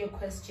 to answer your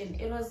question,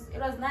 it was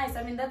nice.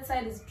 I mean, that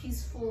side is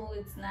peaceful.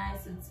 It's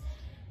nice.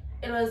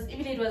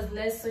 It was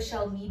less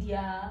social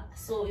media,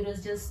 so it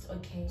was just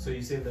okay. So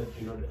you say that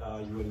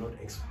you were not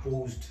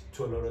exposed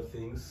to a lot of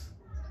things,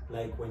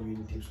 like when you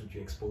in Diepsloot,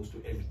 you're exposed to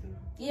everything.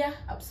 Yeah,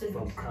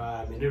 absolutely. From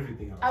crime and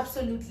everything else.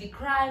 Absolutely,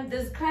 crime.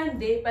 There's crime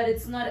there, but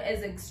it's not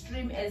as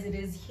extreme as it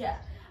is here.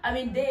 I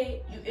mean, there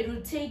it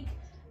will take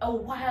a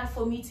while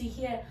for me to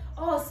hear,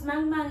 oh,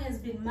 Smang has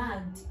been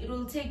mugged. It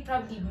will take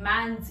probably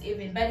months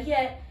even. But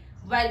here,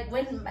 when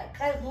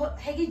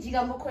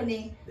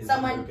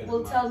someone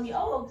will tell me,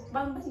 oh,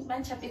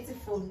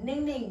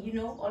 Ning Ning, you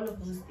know, all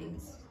of those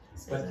things.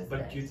 So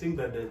but do you think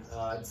that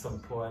at some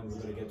point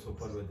we're going to get to a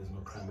point where there's no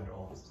crime at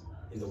all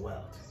in the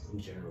world in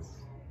general?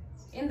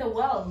 In the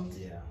world?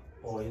 Yeah.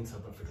 Or in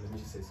South Africa, let me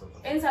just say South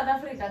Africa. In South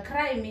Africa,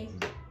 crime.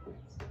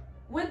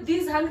 With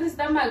this hungry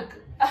stomach,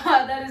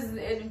 that is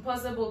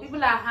impossible.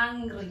 People are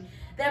hungry.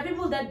 There are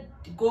people that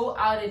go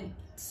out and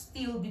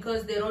steal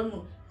because they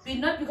don't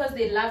not because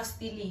they love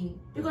stealing,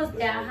 because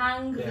they are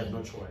hungry. They have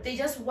no choice. They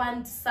just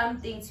want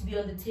something to be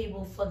on the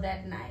table for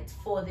that night,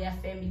 for their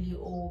family,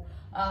 or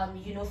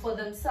you know, for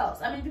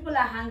themselves. I mean, people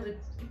are hungry,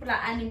 people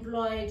are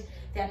unemployed,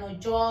 there are no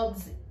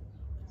jobs.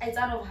 It's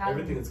out of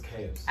hunger. Everything is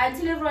chaos.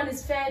 Until everyone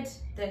is fed,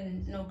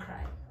 then no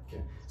crime.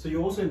 Okay. So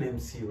you're also an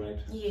MC, right?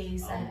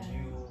 Yes. Do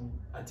you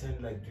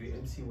attend, like, do you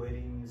MC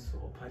weddings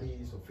or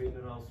parties or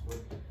funerals? What?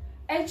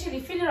 Actually,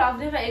 funeral, I've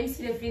never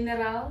emceed a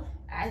funeral.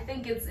 I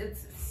think it's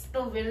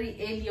still very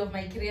early of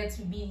my career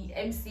to be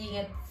emceeing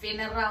at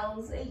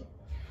funerals.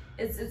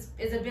 It's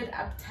a bit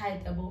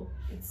uptight about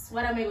it's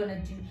what am I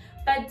gonna do?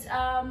 But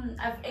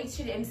I've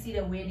actually emceed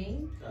a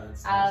wedding.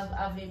 Nice.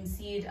 I've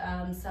emceed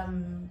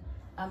some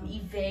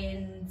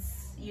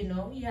events, you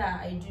know.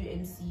 Yeah, I do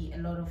MC a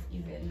lot of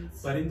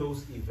events. But in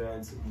those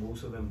events,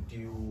 most of them, do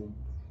you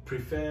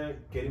prefer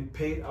getting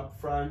paid up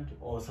front,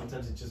 or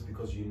sometimes it's just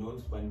because you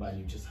know and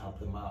you just help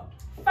them out?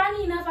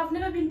 Funny enough, I've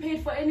never been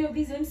paid for any of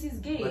these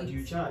MCs gigs. But do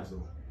you charge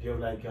though? Do you have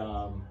like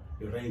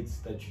your rates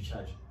that you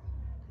charge?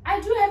 I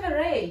do have a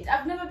rate.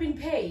 I've never been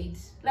paid.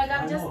 Like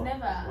I've just not?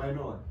 never. Why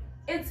not?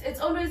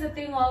 It's always a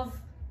thing of,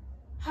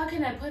 how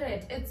can I put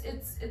it?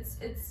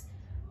 It's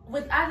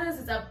with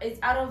others it's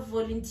out of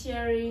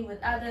volunteering.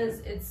 With others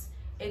it's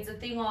a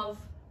thing of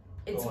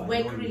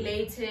work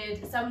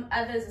related. Some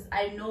others is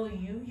I know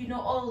you know,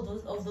 all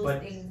those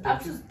But things.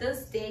 Up to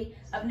this day,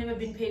 I've never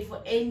been paid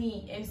for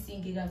any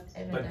MC gig I've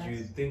ever done. But do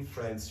you think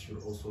friends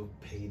should also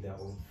pay their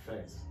own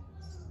friends?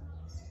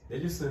 They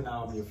just say,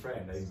 now I'm your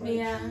friend, I invite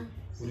you.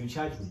 Will you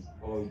charge me?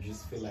 Or you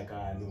just feel like,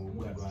 I know I'm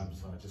going to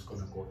so I'm just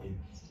gonna go in?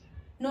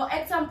 No,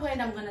 at some point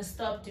I'm gonna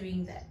stop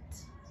doing that.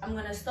 I'm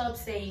gonna stop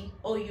saying,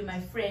 oh, you're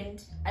my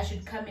friend, I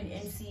should come and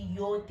MC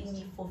your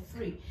thingy for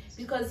free.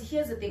 Because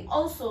here's the thing,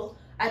 also,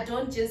 I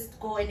don't just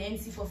go and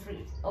MC for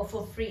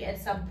free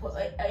at some point.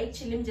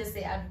 Actually, let me just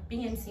say, I've been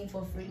MCing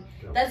for free.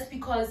 Yep. That's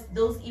because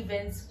those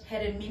events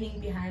had a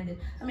meaning behind it.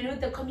 I mean, with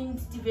the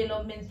community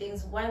development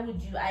things, why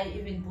would I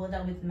even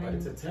bother with money?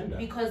 But it's a tender.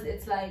 Because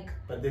it's like...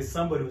 But there's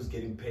somebody who's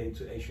getting paid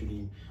to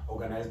actually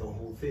organize the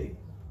whole thing.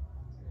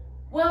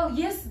 Well,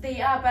 yes,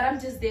 they are, but I'm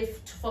just there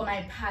for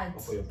my part.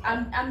 For your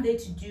part. I'm there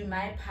to do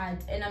my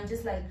part, and I'm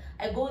just like,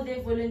 I go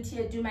there,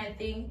 volunteer, do my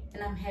thing,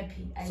 and I'm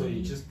happy. So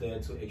you're just there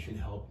to actually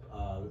help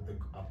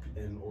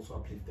and also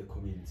uplift the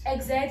community.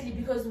 Exactly,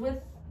 because with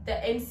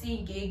the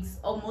MC gigs,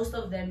 or most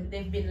of them,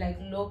 they've been like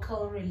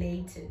local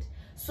related.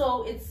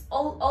 So it's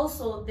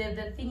also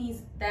the thing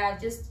is that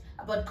just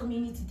about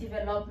community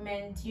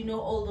development, you know,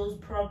 all those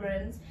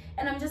programs,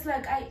 and I'm just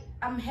like,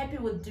 I'm happy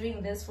with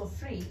doing this for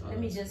free. Let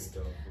me just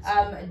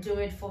do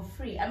it for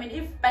free. I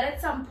mean, but at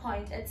some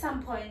point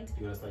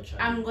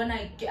I'm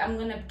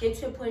gonna get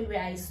to a point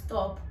where I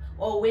stop,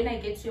 or when I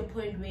get to a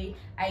point where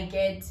I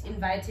get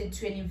invited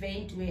to an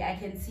event where I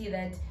can see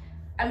that,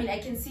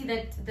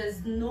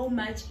 there's no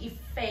much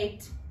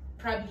effect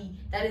probably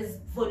that is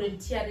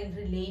volunteering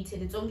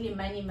related. It's only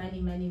money.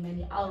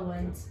 I'll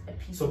want a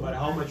piece. So, but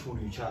how much would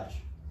you charge?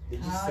 They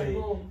just say,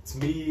 it's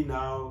me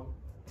now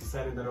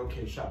deciding that,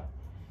 okay, sharp,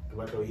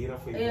 here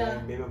for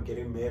maybe I'm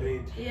getting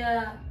married,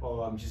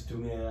 or I'm just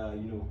doing a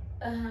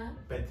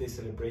birthday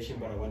celebration,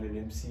 but I want an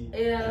MC,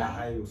 and I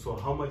hire you. So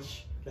how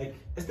much, like,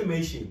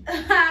 estimation?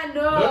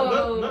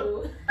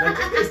 No. Like,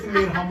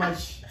 estimate how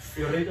much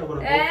your rate I'm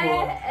gonna go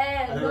for,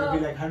 and it would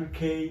be like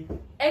 100K.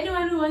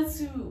 Anyone who wants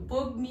to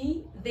book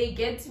me, they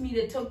get to me,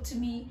 they talk to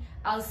me,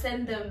 I'll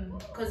send them,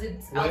 because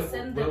I'll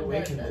send them.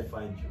 Where can they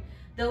find you?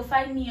 They'll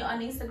find me on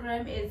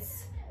Instagram.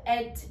 It's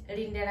at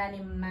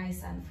Rindelani My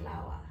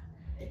Sunflower,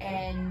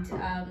 and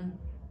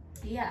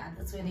yeah,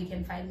 that's where they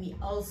can find me.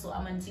 Also,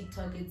 I'm on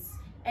TikTok. It's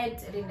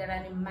at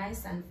Rindelani My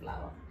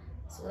Sunflower,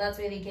 so that's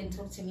where they can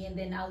talk to me, and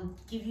then I'll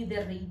give you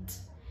the rate.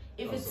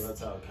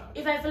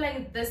 If I feel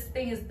like this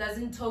thing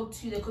doesn't talk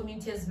to the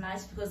community as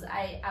much, because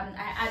I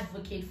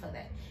advocate for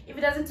that. If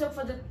it doesn't talk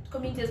for the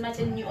community as much,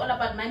 and you're all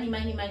about money,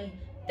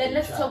 then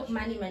let's talk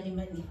money.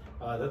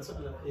 That's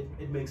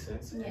it makes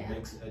sense. Yeah.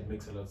 It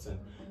makes a lot of sense.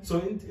 So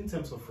in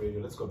terms of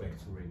radio, let's go back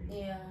to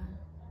radio. Yeah.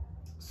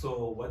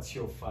 So what's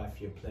your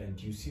 5-year plan?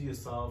 Do you see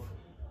yourself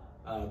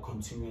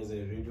continuing as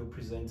a radio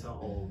presenter,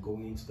 or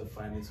going into the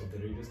finance of the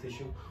radio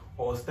station,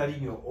 or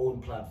starting your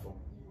own platform?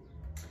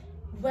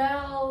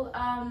 Well,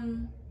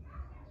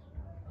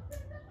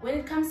 when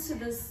it comes to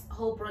this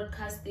whole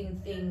broadcasting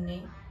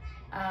thing,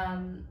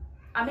 I'm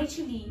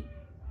actually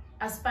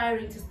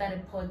aspiring to start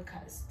a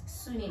podcast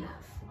soon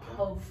enough,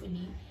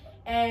 hopefully.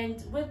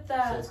 And with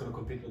the so it's gonna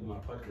compete with my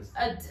podcast.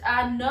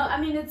 no,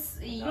 I mean it's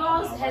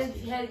yours.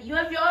 You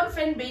have your own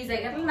fan base.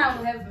 Like I don't now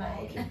have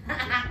mine. Okay.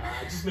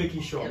 Just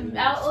making sure.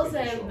 I'll also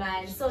have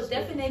mine. So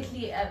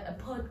definitely a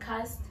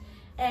podcast,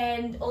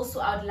 and also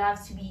I'd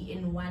love to be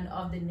in one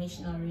of the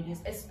national radios,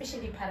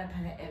 especially Para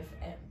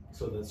FM.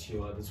 So that's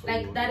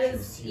like that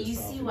is, you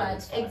see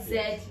what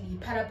exactly,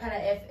 Para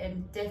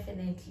FM,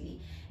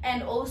 definitely.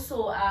 And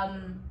also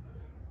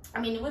I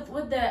mean with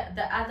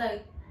the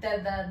other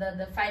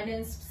the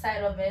finance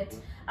side of it,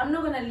 I'm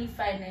not gonna leave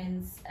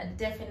finance,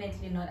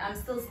 definitely not. I'm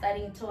still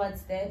studying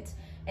towards that,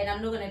 and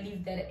I'm not gonna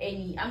leave that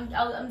any. I'm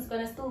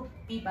gonna still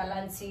be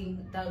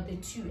balancing the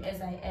two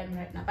as I am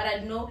right now. But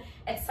I know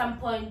at some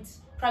point,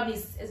 probably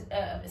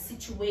a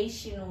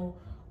situation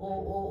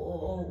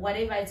or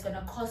whatever, it's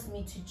gonna cost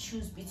me to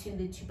choose between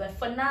the two. But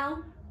for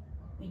now,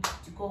 we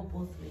to go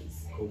both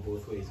ways. Go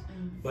both ways.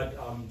 But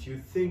do you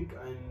think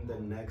in the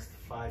next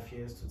 5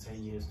 years to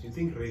 10 years, do you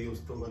think radio is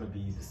still gonna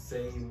be the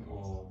same,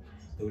 or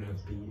they would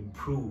have been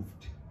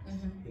improved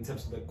in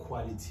terms of the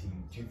quality?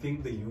 Do you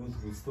think the youth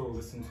will still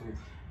listen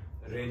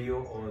to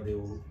radio, or they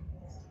will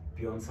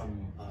be on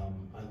some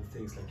other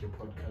things like your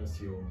podcast,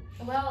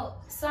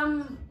 Well,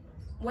 some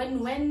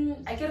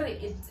when I get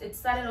it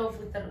started off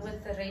with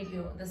the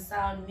radio, the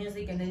sound,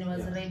 music, and then it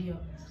was radio.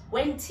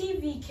 When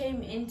TV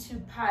came into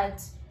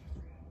part,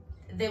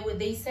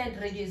 they said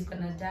radio is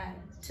gonna die.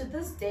 To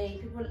this day,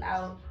 people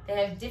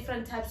they have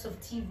different types of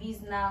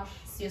TVs now.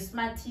 It's your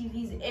smart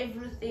TVs,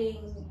 everything,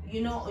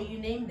 or you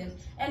name them,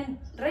 and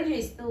radio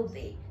is still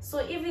there.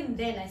 So even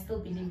then, I still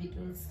believe it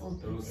will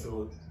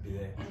still be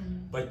there.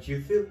 But do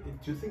you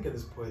think at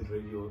this point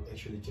radio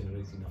actually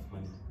generates enough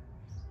money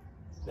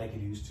like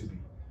it used to be?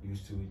 It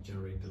used to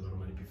generate a lot of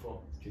money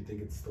before. Do you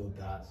think it still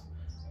does?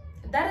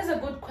 That is a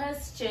good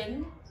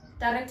question,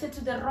 directed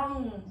to the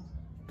wrong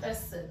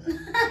person.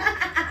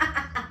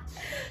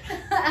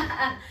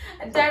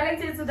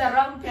 Directed to the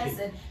wrong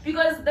person,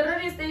 because the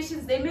radio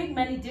stations, they make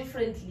money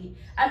differently.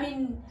 I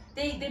mean,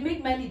 they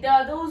make money. There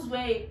are those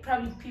where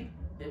probably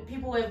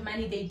people who have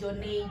money, they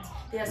donate,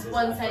 they have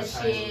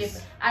sponsorship,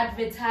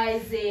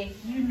 advertising,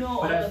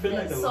 all but I of feel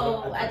that. like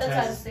So at the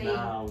time,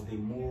 now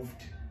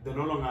they're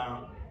no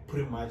longer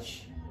pretty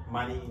much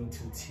money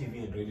into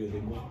TV and radio. They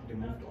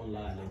moved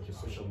online, like your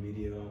social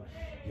media,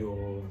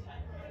 your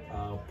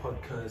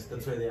podcast.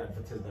 That's why they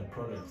advertise their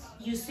products.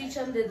 You switch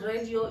on the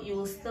radio, you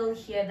will still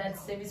hear that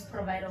service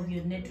provider of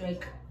your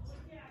network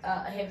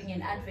having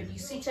an advert. You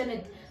switch on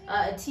a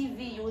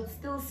TV, you would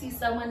still see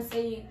someone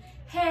saying,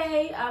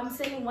 hey, I'm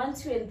selling 1,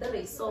 2, and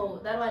 3. So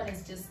that one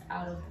is just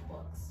out of the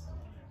box.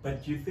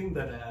 But do you think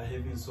that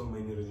having so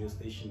many radio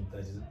stations,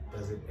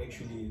 does it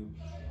actually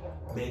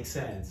make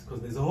sense?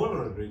 Because there's a whole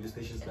lot of radio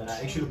stations that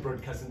are actually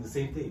broadcasting the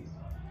same thing.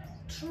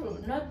 True,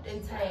 not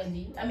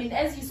entirely. I mean,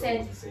 as you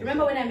said,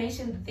 remember when I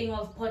mentioned the thing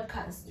of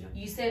podcast,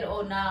 you said,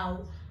 oh,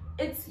 now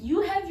you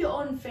have your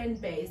own fan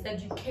base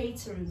that you're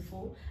catering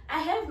for. I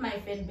have my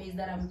fan base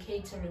that I'm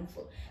catering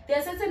for. There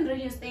are certain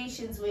radio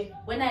stations where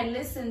when I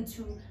listen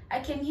to, I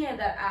can hear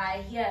that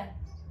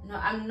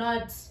I'm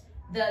not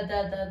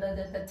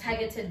the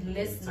targeted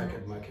listener.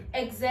 Target market.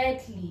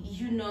 Exactly,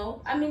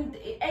 I mean,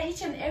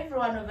 each and every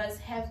one of us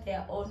have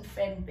their own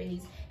fan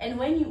base, and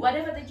when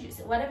whatever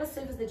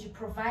service that you're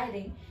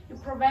providing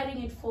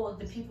it for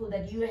the people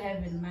that you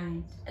have in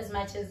mind, as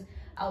much as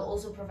I'll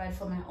also provide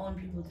for my own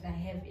people that I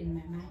have in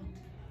my mind.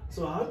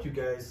 So how do you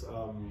guys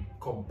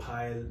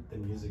compile the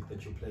music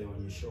that you play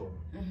on your show?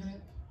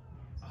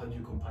 How do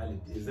you compile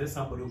it? Is there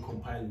somebody who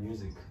compile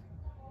music?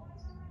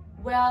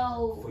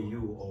 Well, for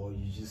you, or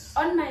you just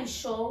on my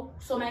show?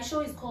 So my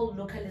show is called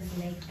Local is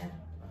Lekker.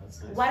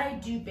 That's nice. What I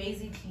do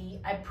basically,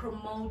 I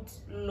promote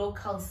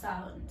local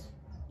sound.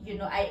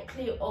 I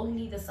play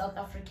only the South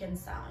African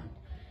sound.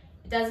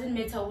 It doesn't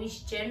matter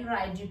which genre.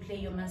 I do play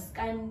your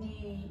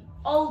Maskandi,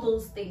 all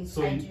those things.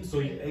 So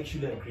you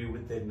actually agree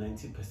with the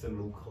 90%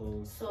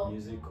 local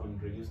music on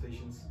radio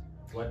stations?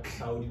 What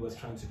Cloudy was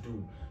trying to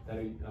do, that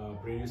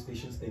radio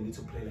stations, they need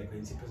to play like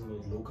 90%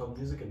 of local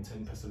music and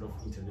 10% of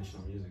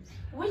international music.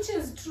 Which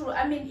is true.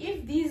 I mean,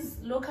 if these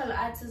local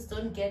artists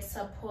don't get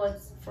support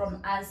from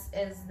us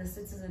as the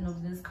citizen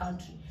of this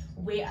country,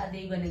 where are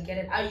they gonna get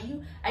it? Are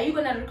you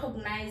gonna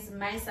recognize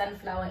My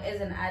Sunflower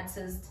as an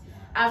artist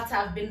after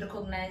I've been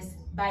recognized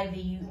by the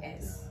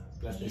US?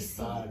 Plus they're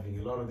starving.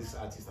 A lot of these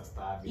artists are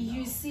starving.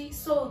 You see,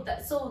 so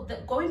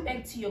going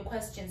back to your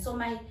question, so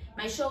my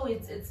show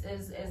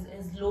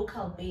is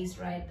local based,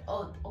 right?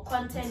 Or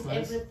content,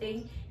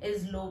 everything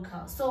is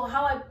local. So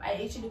how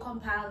I actually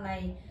compile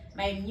my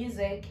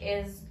music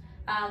is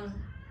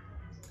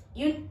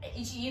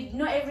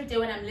every day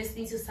when I'm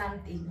listening to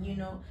something,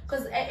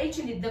 because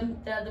actually the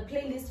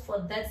playlist for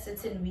that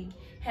certain week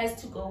has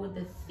to go with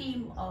the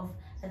theme of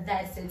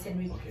that certain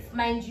week.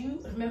 Mind you,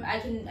 remember,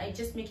 I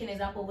just make an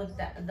example with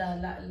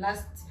the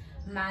last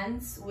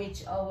month,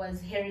 which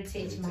was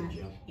Heritage Month,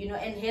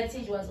 and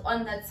Heritage was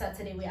on that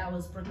Saturday where I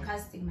was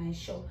broadcasting my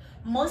show.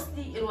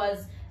 Mostly it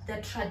was the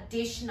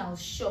traditional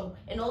show,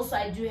 and also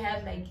I do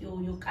have like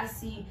your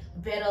Kasi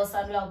battle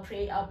sound where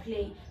I'll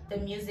play the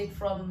music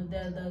from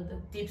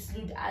the Deep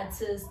Sleuth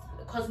artists,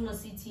 Cosmo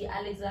City,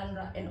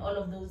 Alexandra, and all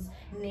of those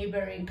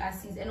neighboring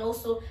Kasis. And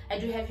also I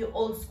do have your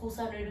old school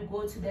sound where you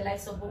go to the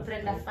likes of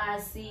Brenda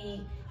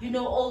Fassi,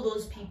 all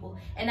those people.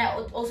 And I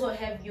also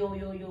have your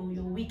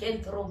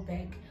weekend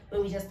throwback, where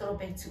we just throw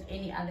back to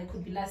any other,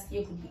 could be last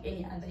year, could be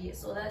any other year.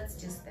 So that's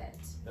just that.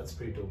 That's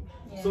pretty dope.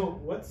 So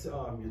what's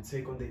your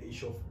take on the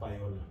issue of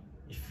Payola?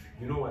 If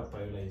you know what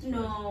Payola is?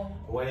 No.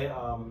 Right? Where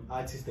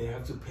artists, they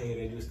have to pay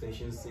radio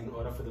stations in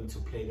order for them to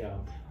play their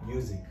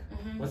music.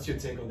 What's your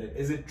take on that?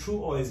 Is it true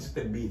or is it just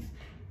a myth?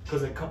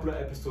 Because a couple of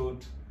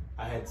episodes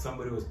I had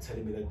somebody was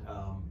telling me that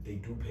they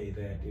do pay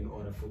that in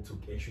order for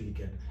to actually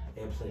get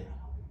airplay.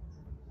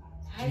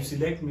 Do you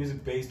select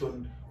music based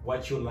on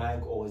what you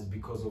like, or is it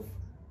because of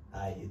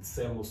it's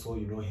Sam or so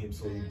you know him,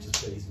 so you just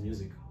play his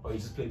music, or you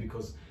just play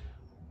because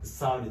the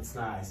sound it's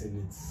nice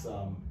and it's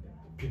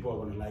people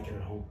are gonna like it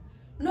at home?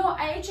 No,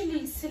 I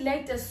actually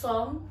select a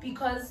song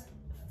because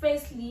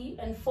firstly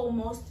and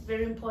foremost,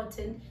 very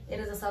important, it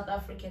is a South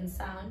African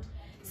sound.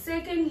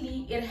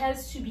 Secondly, it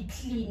has to be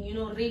clean, you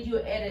know, radio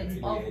edits,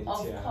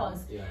 of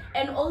course. Yeah.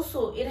 And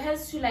also, it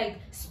has to like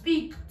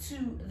speak to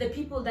the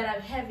people that I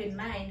have in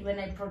mind when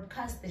I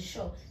broadcast the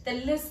show, the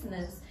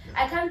listeners.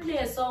 I can't play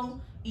a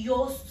song,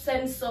 your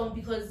same song,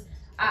 because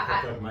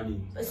money.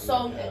 A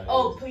song,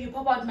 you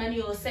pop out money,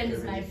 or Sam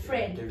is my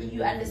friend,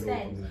 you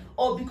understand?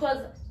 Or because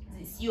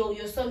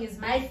your song is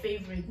my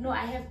favorite. No,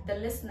 I have the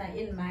listener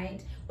in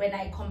mind when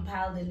I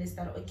compile the list.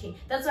 That okay,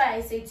 that's why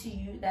I say to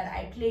you that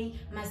I play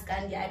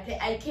Maskandi,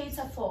 I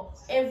cater for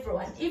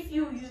everyone. If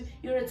you're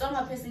a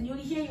Tsonga person, you'll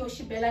hear your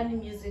Shibelani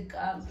music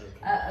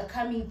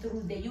coming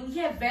through there, you'll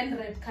hear Van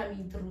Red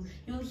coming through,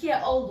 you'll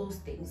hear all those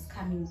things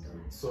coming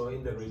through. So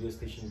in the radio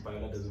station,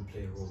 Paella doesn't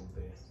play a role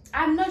there?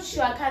 I'm not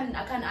sure. I can't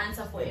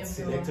answer for it's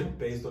everyone. Selected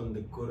based on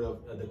the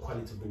the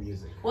quality of the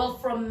music. Well,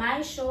 from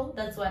my show,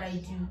 that's what I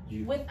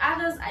do. With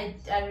others, I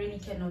really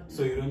cannot.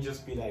 So you don't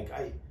just be like,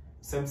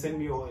 Sam, send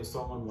me a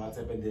song on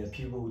WhatsApp, and there are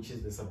people which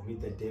is they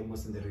submit their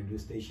demos in the radio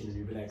station, and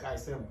you be like,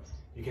 Sam,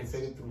 you can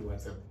send it through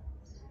WhatsApp.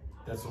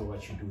 That's not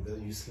what you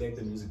do. You select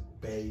the music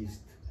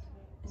based.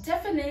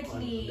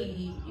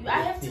 Definitely,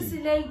 I have to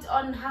select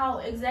on how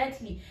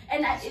exactly,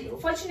 and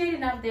fortunately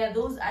enough, there are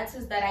those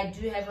artists that I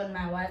do have on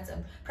my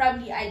WhatsApp.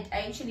 Probably I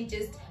actually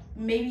just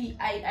maybe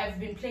I've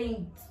been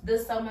playing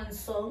this someone's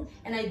song,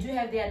 and I do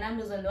have their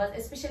numbers on WhatsApp,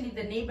 especially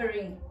the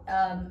neighboring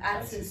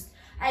artists.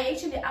 I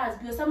actually ask,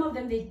 because some of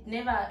them, they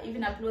never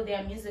even upload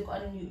their music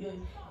on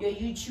your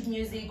YouTube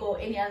Music or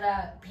any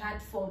other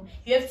platform.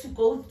 You have to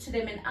go to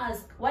them and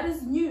ask, what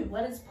is new,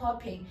 what is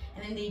popping,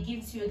 and then they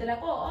give to you. They're like,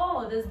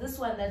 oh, there's this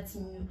one that's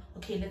new,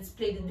 okay, let's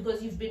play this,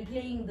 because you've been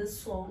playing this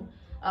song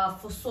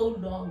for so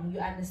long, you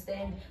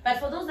understand. But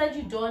for those that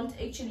you don't,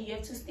 actually you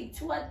have to stick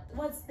to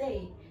what's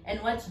there and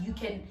what you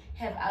can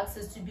have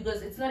access to,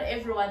 because it's not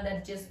everyone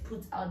that just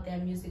puts out their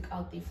music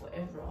out there for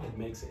everyone. It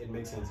makes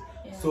sense.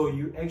 Yeah. So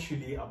you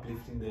actually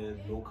uplifting the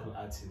local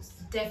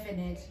artists.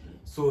 Definitely.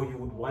 So you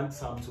would want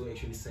some to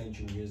actually send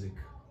you music.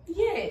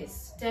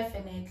 Yes,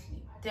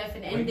 definitely.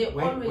 And they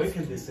always. Where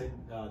can they send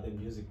the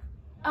music?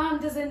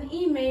 There's an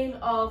email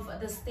of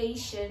the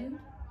station.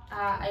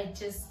 I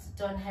just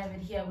don't have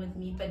it here with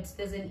me, but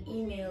there's an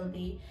email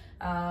there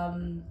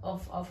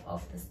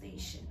of the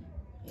station.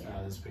 Yeah.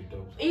 That's pretty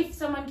dope. If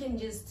someone can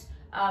just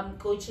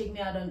go check me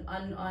out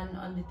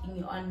on the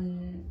thing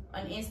on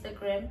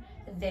Instagram,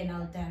 then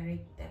I'll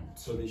direct them.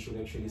 So they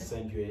should actually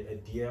send you a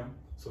DM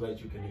so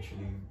that you can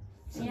actually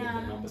send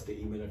them the numbers,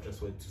 the email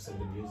address where to send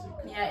the music.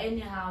 Yeah,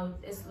 anyhow,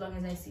 as long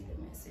as I see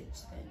the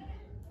message, then.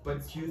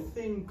 But do you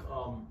think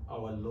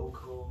our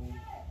local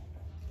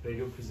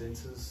radio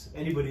presenters,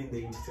 anybody in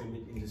the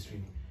entertainment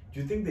industry,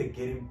 do you think they're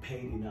getting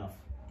paid enough?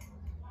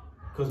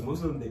 Because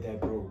most of them, they die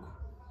broke.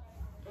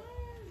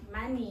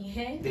 Money,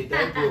 eh? They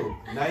die broke.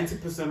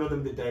 90% of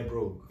them, they die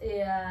broke.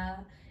 Yeah,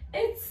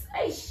 it's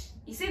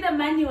you see the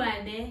money one,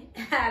 eh?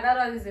 That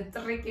one is a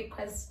tricky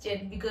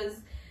question,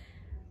 because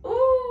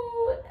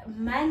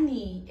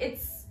money,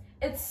 it's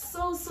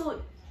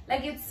so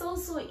like it's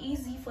so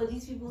easy for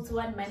these people to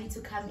want money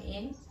to come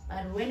in,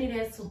 but when it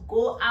has to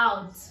go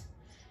out,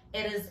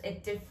 it is a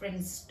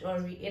different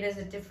story.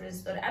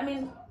 I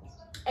mean,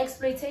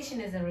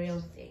 exploitation is a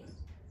real thing.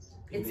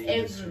 It's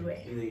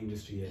everywhere. In the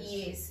industry, yes.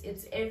 Yes,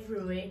 it's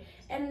everywhere.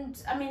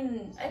 And I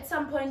mean, at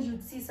some point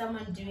you'd see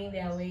someone doing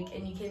their work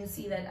and you can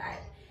see that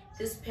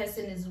this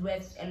person is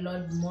worth a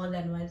lot more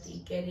than what they're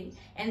getting.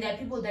 And there are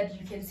people that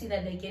you can see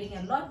that they're getting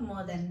a lot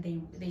more than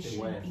they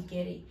should be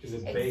getting. Is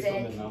it based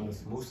on the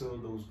numbers? Most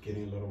of those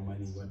getting a lot of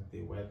money, what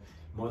they worth,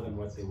 more than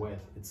what they worth,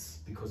 it's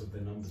because of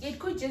the numbers. It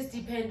could just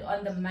depend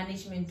on the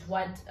management.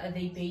 What are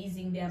they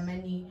basing their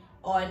money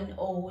on?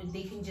 Or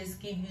they can just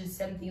give you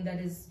something that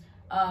is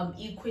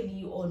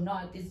equally or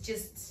not. It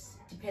just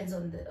depends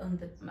on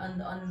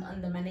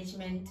the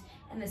management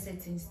and the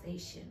certain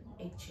station,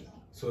 actually.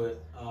 So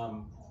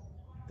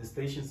the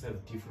stations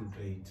have different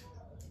rate.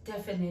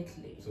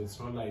 Definitely. So it's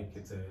not like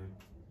it's a.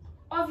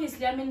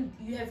 Obviously, I mean,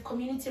 you have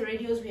community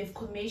radios, we have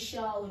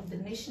commercial, we have the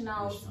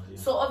nationals. Yeah.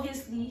 So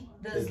obviously,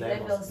 there's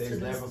levels to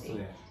this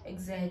thing.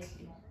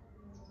 Exactly.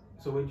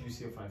 So where do you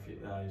see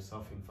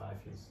yourself in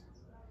 5 years?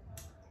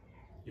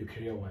 Your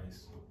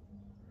career-wise.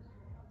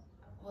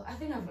 Well, I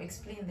think I've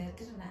explained that,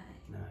 didn't I?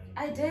 No,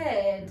 I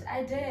did.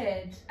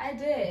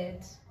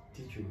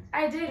 Did you?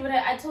 I did when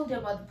I told you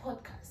about the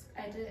podcast.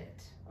 I did.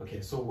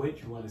 Okay, so where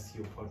do you want to see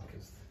your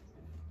podcast?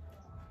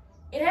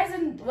 It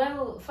hasn't,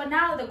 well, for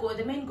now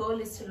the main goal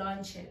is to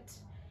launch it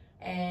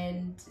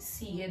and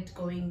see it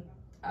going,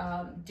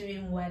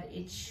 doing what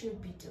it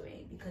should be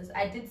doing, because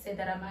I did say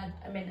that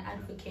I'm an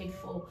advocate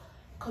for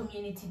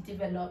community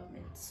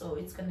development. So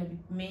it's gonna be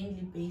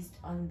mainly based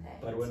on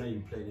that. But when are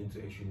you planning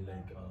to actually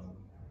like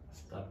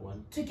start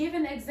one? To give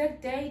an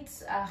exact date,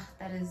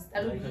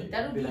 that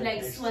would be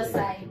like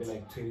suicide. Maybe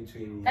like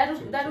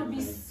 2020. That would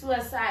be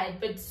suicide,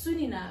 but soon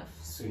enough.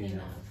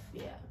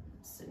 Yeah,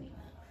 soon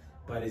enough.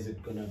 But is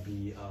it gonna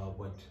be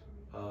what?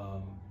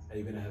 Are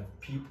you gonna have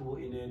people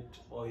in it,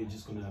 or you're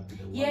just gonna be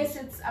the one? Yes,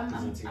 I'm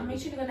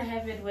actually gonna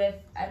have it with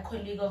a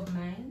colleague of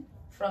mine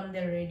from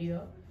the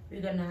radio.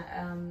 We're gonna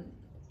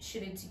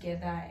shoot it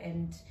together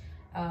and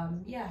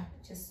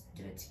just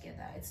do it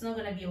together. It's not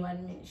gonna be a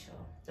one-man show.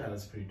 Yeah,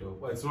 that's pretty dope.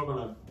 Well, it's not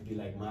gonna be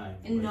like mine.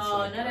 No,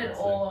 like, not at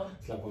all.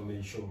 It's like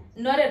one-man show.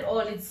 Not at all.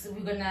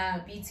 We're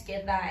gonna be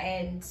together,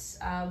 and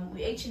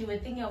we're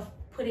thinking of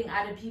putting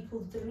other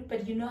people through,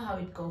 but you know how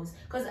it goes.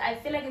 Because I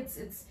feel like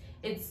it's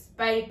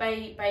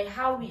by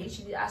how we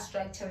actually are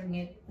structuring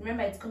it.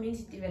 Remember, it's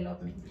community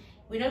development.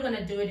 We're not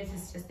gonna do it if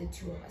it's just the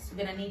two of us.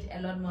 We're gonna need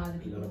a lot more other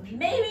people.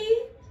 Maybe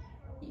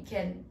you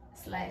can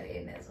slide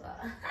in as well.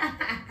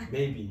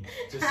 Maybe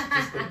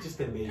just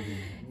a maybe.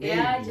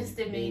 Yeah, just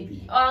a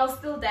maybe. Or I'll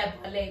still dab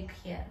a leg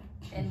here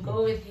and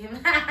go with him.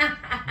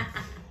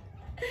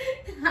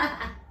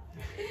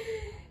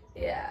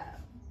 Yeah.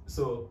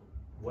 So,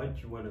 what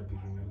do you want to be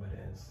remembered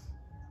as?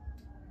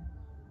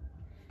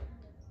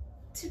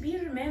 To be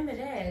remembered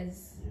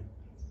as,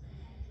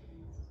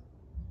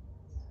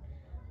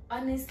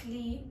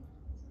 honestly,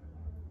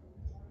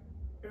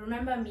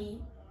 remember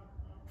me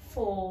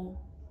for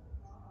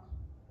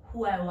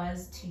who I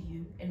was to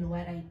you and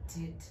what I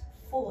did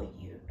for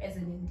you as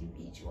an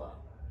individual.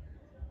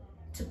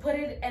 To put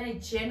it in a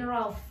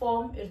general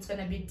form, it's going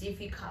to be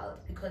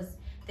difficult because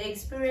the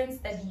experience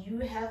that you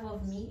have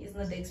of me is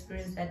not the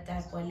experience that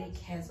Diabolic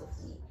has of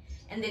me.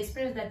 And the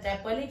experience that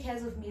Diabolic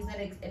has of me is not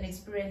an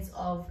experience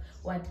of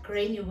what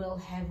Granny will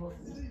have of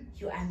me.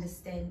 You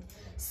understand?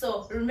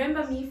 So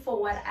remember me for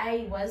what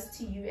I was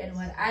to you and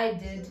what I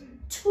did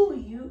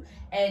to you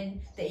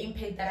and the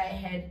impact that I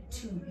had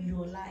to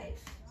your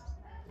life.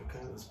 Okay,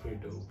 that's pretty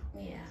dope.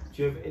 Yeah.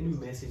 Do you have any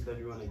message that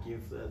you want to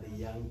give the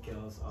young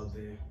girls out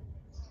there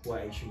who are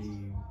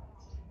actually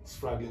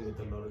struggling with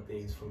a lot of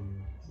things, from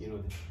the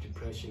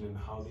depression and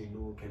how they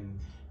look and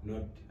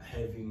not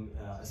having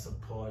a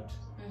support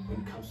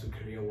when it comes to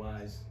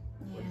career-wise?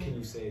 What can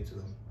you say to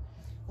them?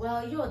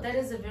 Well, that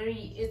is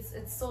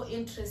it's so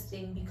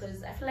interesting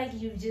because I feel like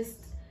you just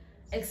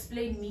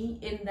explained me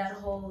in that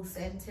whole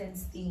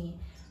sentence thingy.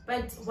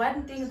 But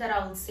one thing that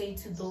I would say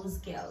to those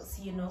girls,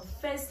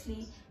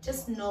 firstly,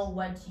 just know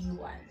what you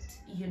want,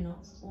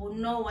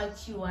 know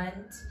what you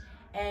want.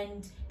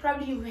 And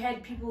probably you've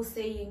heard people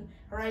saying,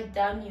 write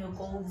down your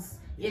goals,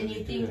 and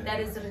you think that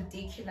is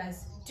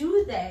ridiculous.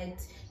 Do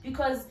that,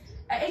 because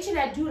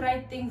I do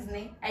write things,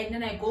 and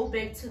then I go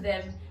back to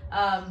them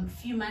a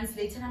few months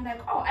later and I'm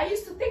like, oh, I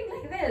used to think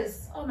like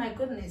this. Oh my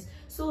goodness.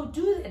 So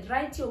do that.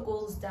 Write your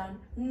goals down.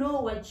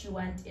 Know what you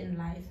want in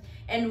life.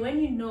 And when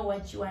you know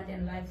what you want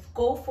in life,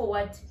 go for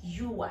what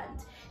you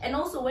want. And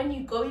also when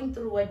you're going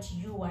through what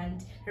you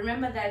want,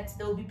 remember that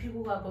there will be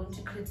people who are going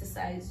to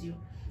criticize you.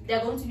 There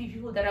are going to be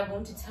people that are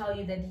going to tell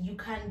you that you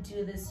can't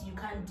do this, you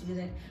can't do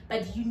that.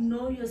 But you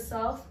know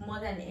yourself more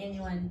than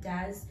anyone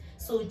does.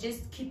 So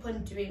just keep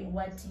on doing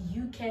what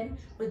you can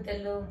with the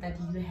little that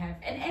you have.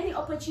 And any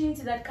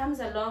opportunity that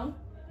comes along,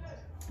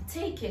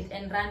 take it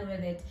and run with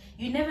it.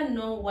 You never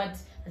know what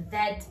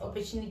that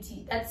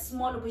opportunity, that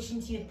small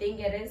opportunity you think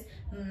it is,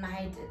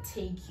 might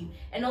take you.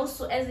 And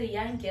also as a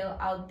young girl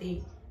out there,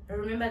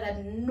 remember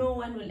that no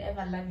one will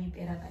ever love you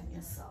better than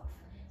yourself.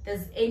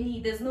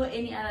 There's no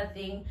any other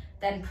thing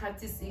than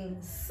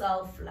practicing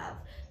self-love.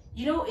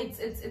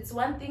 It's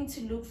one thing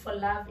to look for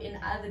love in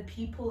other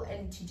people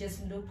and to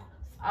just look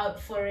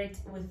out for it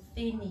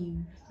within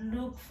you.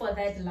 Look for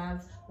that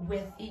love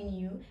within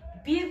you.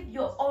 Build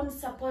your own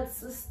support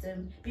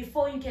system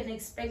before you can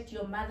expect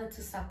your mother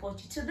to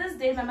support you. To this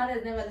day, my mother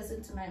has never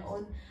listened to my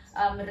own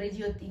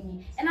radio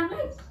thingy, and I'm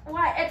like,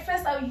 why? At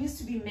first I used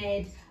to be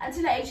mad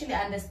until I actually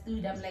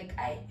understood. I'm like,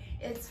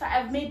 it's fine.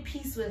 I've made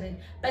peace with it.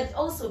 But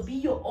also be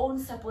your own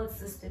support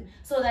system,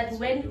 so that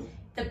when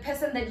the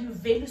person that you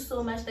value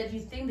so much, that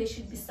you think they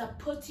should be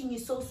supporting you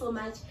so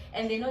much,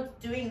 and they're not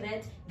doing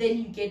that, then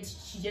you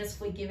just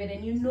forgive it,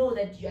 and you know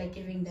that you are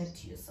giving that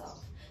to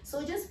yourself.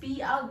 So just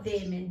be out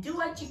there, man. Do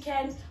what you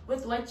can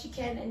with what you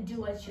can, and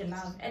do what you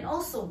love. And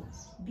also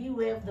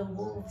beware of the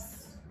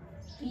wolves.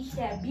 Be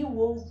here, be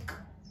woke.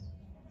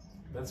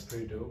 That's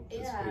pretty dope.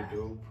 That's pretty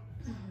dope.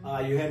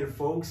 You heard it,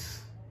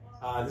 folks.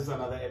 This is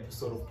another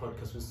episode of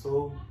Podcast with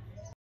Soul.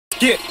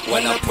 Yeah.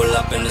 When I pull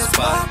up in the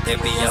spot, they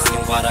be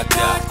asking what I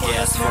got.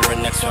 Gas for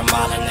an extra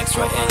mile, an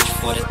extra inch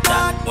for the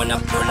dot. When I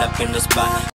pull up in the spot.